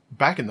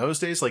back in those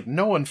days, like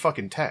no one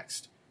fucking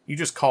text. You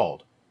just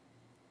called.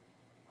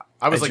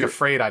 I was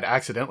afraid I'd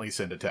accidentally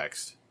send a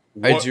text.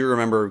 I do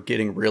remember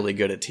getting really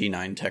good at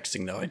T9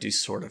 texting, though. I do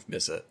sort of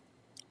miss it.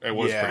 It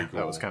was pretty cool.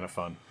 That was kind of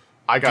fun.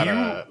 I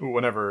got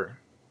whenever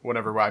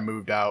I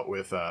moved out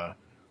with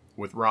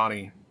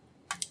Ronnie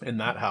in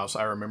that house,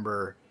 I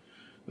remember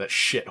that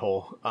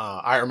shithole.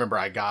 I remember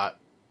I got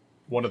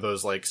one of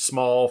those like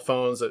small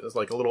phones that was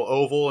like a little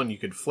oval and you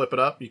could flip it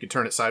up. You could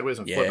turn it sideways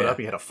and flip it up.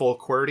 You had a full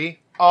QWERTY.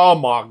 Oh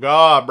my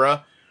God,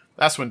 bruh.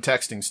 That's when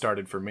texting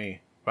started for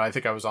me. But I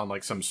think I was on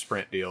like some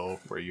Sprint deal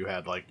where you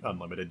had like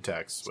unlimited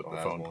texts with the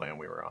phone plan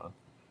we were on.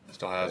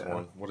 Still has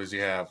one. What does he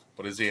have?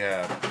 What does he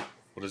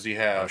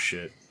have? Oh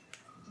shit.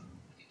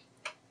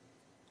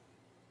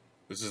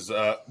 This is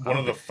one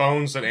of the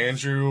phones that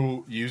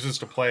Andrew uses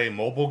to play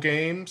mobile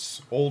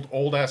games,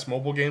 old ass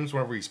mobile games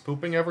whenever he's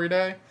pooping every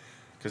day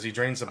because he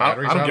drains the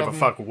batteries out of them. I don't give a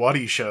fuck what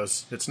he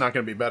shows. It's not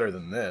going to be better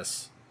than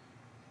this.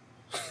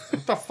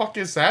 What the fuck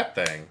is that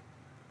thing?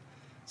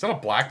 Is that a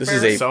BlackBerry?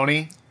 This is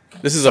Sony.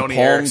 This is Sony a Palm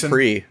Ericsson.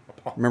 Pre.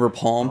 Remember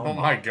Palm? Oh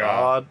my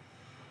God.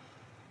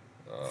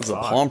 This is a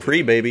Palm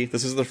Pre, baby.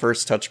 This is the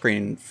first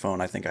touchscreen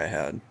phone I think I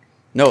had.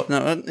 No,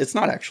 it's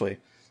not actually.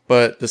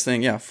 But this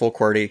thing, full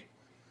QWERTY.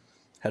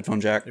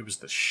 Headphone jack. It was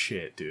the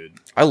shit, dude.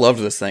 I loved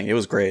this thing. It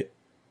was great.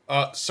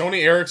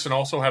 Sony Ericsson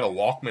also had a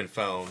Walkman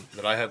phone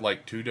that I had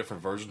like 2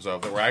 different versions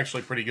of that were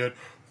actually pretty good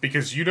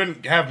because you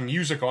didn't have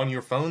music on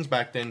your phones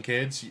back then,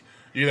 kids. You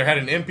either had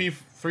an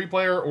MP3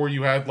 player or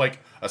you had like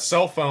a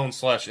cell phone /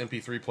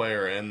 MP3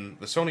 player, and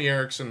the Sony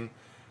Ericsson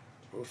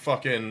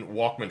fucking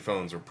Walkman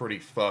phones are pretty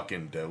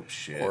fucking dope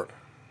shit. Or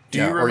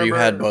you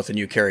had both and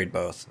you carried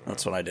both.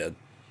 That's what I did.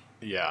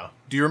 Yeah.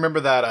 Do you remember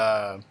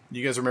that,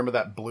 you guys remember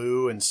that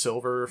blue and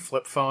silver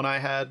flip phone I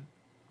had?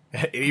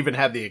 It even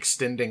had the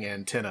extending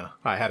antenna.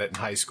 I had it in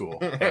high school.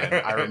 And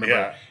I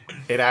remember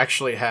it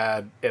actually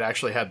had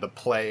the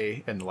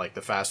play and like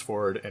the fast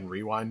forward and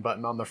rewind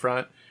button on the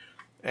front.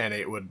 And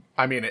it would,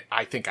 I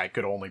think I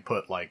could only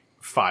put like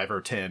 5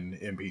 or 10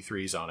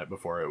 MP3s on it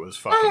before it was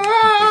fucking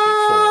completely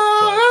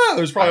full.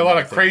 There's probably a lot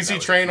of Crazy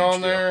Train on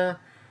there.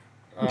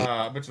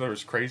 I bet there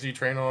was Crazy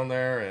Train on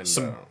there, and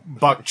some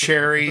Buck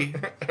Cherry,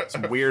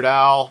 some Weird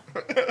Al,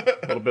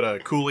 a little bit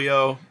of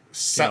Coolio.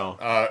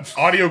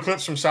 Audio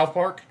clips from South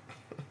Park.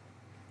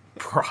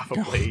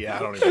 Probably, I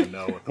don't even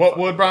know. What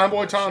would Brian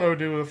Boitano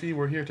do if he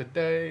were here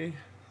today?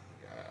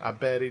 I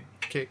bet he'd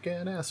kick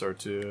an ass or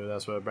two.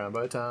 That's what Brian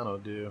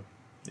Boitano do.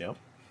 Yep.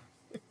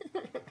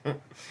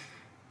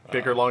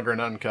 Bigger, Longer,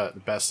 and Uncut, the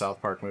best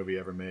South Park movie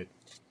ever made.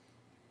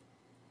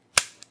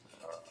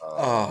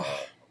 Well,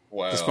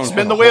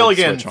 Spin the wheel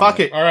again. Fuck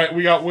it. all right,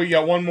 we got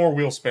one more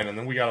wheel spin, and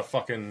then we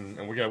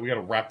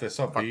gotta wrap this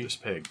up, Fuck B. this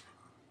pig.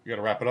 We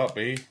gotta wrap it up,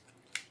 B.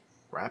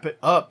 Wrap it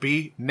up,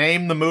 B.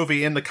 Name the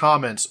movie in the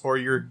comments, or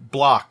you're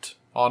blocked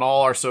on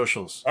all our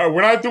socials. All right,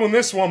 we're not doing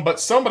this one,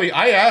 but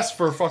I asked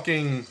for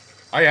things,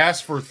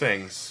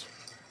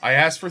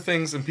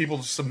 and people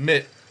to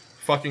submit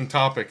fucking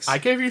topics. I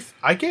gave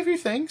you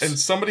things. And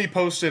somebody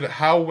posted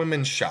how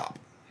women shop.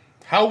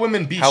 How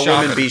women be How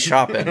shopping. women be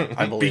shopping.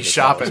 I believe be it's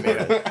shopping.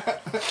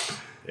 that was.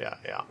 Yeah.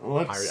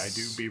 I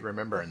do be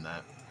remembering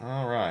that.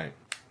 All right.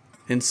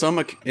 In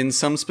some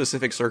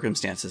specific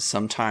circumstances,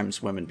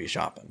 sometimes women be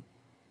shopping.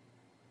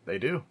 They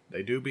do.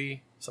 They do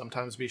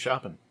sometimes be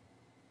shopping.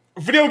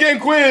 Video game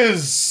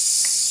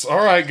quiz.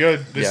 All right,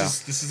 good.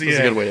 This is the end.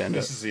 a good way to end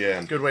This it. is the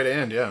end. Good way to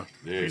end, yeah.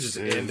 You This just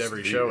is end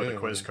every the show with a end.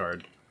 quiz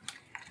card.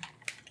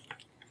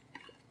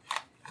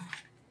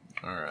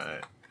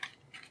 Alright.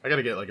 I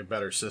gotta get like a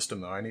better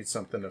system though. I need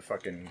something to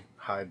fucking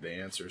hide the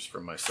answers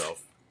from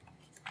myself.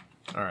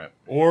 Alright.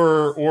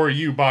 Or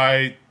you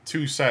buy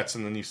 2 sets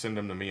and then you send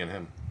them to me and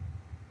him.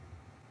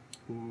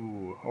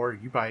 Ooh, or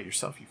you buy it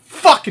yourself, you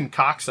fucking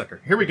cocksucker.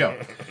 Here we go.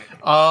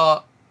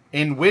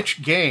 In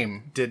which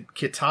game did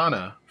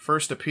Kitana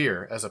first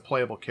appear as a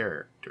playable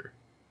character?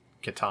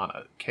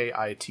 Kitana.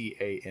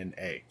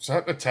 Kitana. Is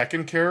that a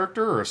Tekken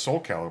character or a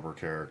Soul Calibur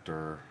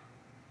character?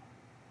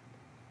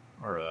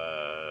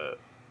 Or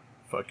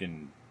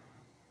fucking...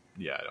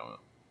 Yeah, I don't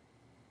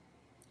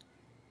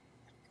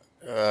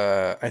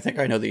know. I think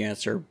I know the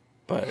answer,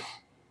 but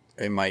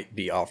it might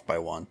be off by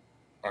one.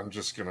 I'm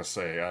just gonna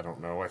say, I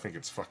don't know. I think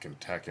it's fucking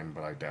Tekken,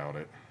 but I doubt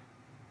it.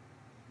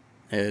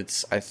 I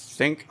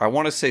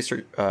want to say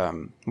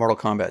Mortal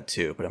Kombat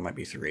 2, but it might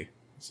be 3.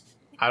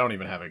 I don't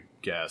even have a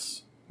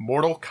guess.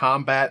 Mortal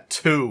Kombat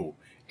 2.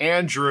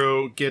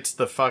 Andrew gets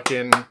the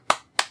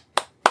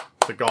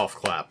golf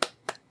clap.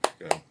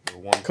 Okay,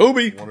 we're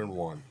Kobe!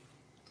 1-1.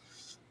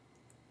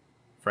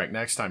 Frank,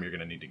 next time you're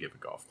going to need to give a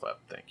golf clap.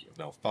 Thank you.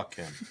 No, fuck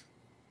him.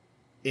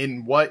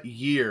 In what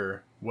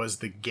year was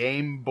the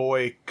Game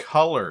Boy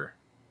Color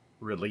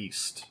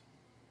released?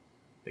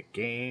 The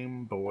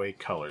Game Boy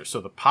Color. So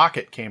the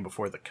Pocket came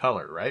before the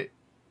Color, right?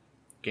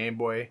 Game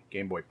Boy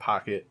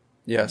Pocket,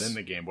 Yes. and then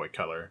the Game Boy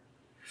Color.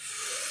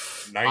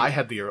 Nin- I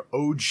had the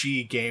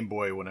OG Game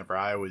Boy whenever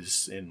I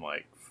was in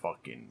like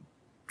fucking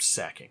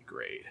 2nd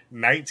grade.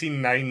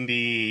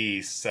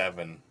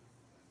 1997.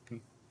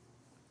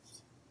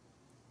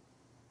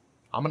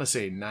 I'm going to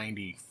say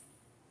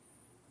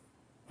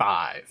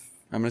 95.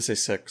 I'm going to say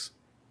 6.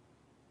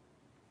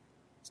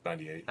 It's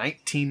 98.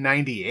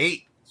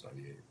 1998. It's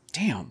 98.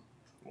 Damn.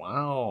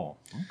 Wow.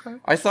 Okay.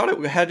 I thought it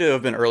had to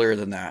have been earlier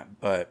than that,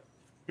 but...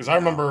 Because I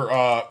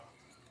remember...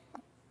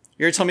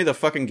 You're telling me the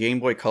fucking Game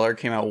Boy Color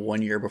came out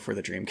 1 year before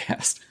the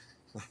Dreamcast?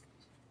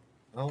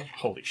 well,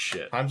 Holy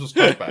shit. times was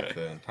tough back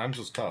then. Times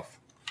was tough.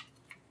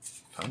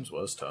 Times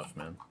was tough,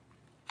 man.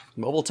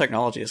 Mobile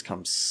technology has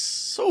come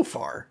so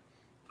far.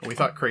 We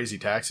thought Crazy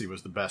Taxi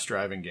was the best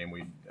driving game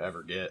we'd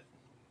ever get.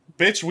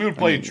 Bitch, we would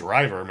play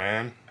Driver,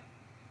 man.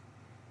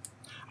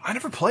 I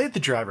never played the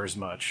Driver as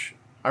much.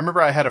 I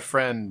remember I had a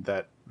friend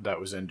that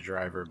was into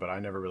Driver, but I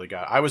never really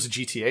got... I was a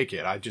GTA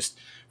kid. I just...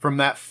 From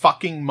that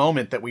fucking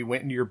moment that we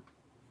went into your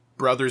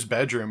brother's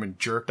bedroom and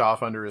jerked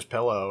off under his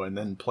pillow and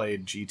then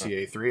played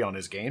GTA 3 on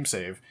his game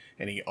save,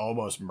 and he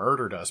almost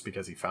murdered us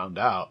because he found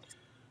out.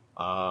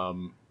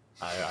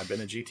 I've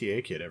been a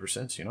GTA kid ever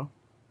since, you know?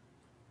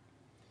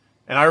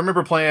 And I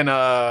remember playing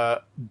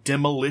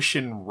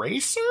Demolition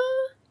Racer,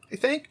 I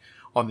think,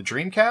 on the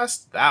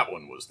Dreamcast. That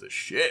one was the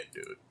shit,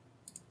 dude.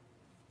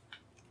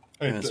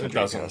 It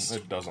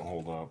doesn't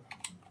hold up.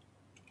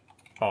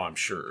 Oh, I'm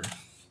sure.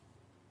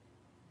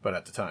 But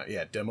at the time,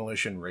 yeah,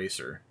 Demolition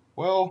Racer.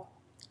 Well...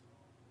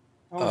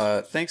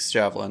 Thanks,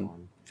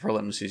 Javelin, for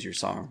letting us use your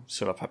song,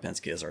 Soda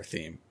Popinski, as our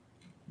theme.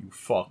 You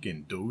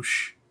fucking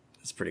douche.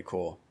 That's pretty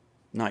cool.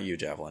 Not you,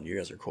 Javelin. You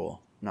guys are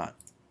cool. Not...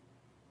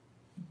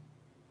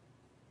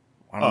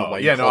 I don't know why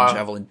you called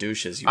Javelin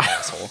douches, you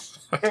asshole.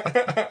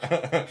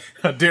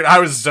 Dude, I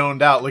was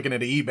zoned out looking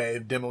at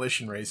eBay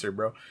Demolition Racer,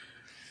 bro.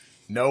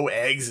 No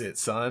exit,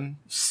 son.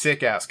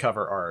 Sick ass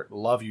cover art.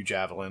 Love you,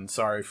 Javelin.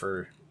 Sorry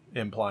for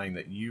implying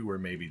that you were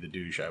maybe the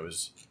douche I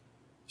was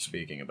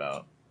speaking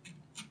about.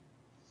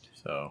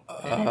 So,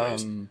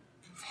 anyways.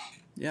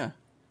 Yeah.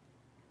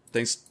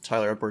 Thanks,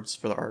 Tyler Edwards,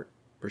 for the art.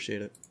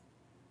 Appreciate it.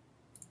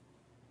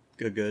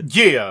 Good.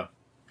 Yeah.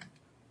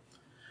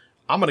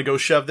 I'm gonna go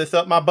shove this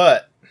up my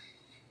butt.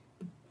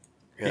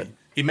 Good.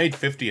 He made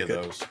 50 of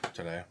those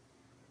today.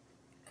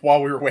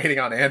 While we were waiting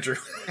on Andrew.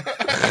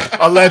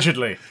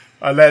 Allegedly.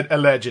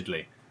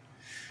 Allegedly.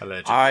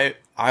 I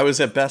was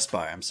at Best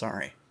Buy. I'm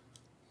sorry.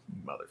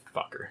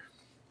 Motherfucker.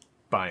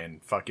 Buying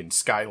fucking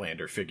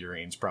Skylander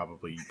figurines,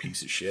 probably, you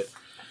piece of shit.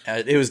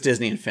 It was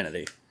Disney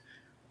Infinity.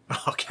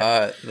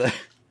 Okay.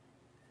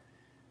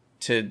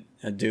 To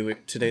do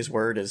today's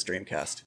word is Dreamcast.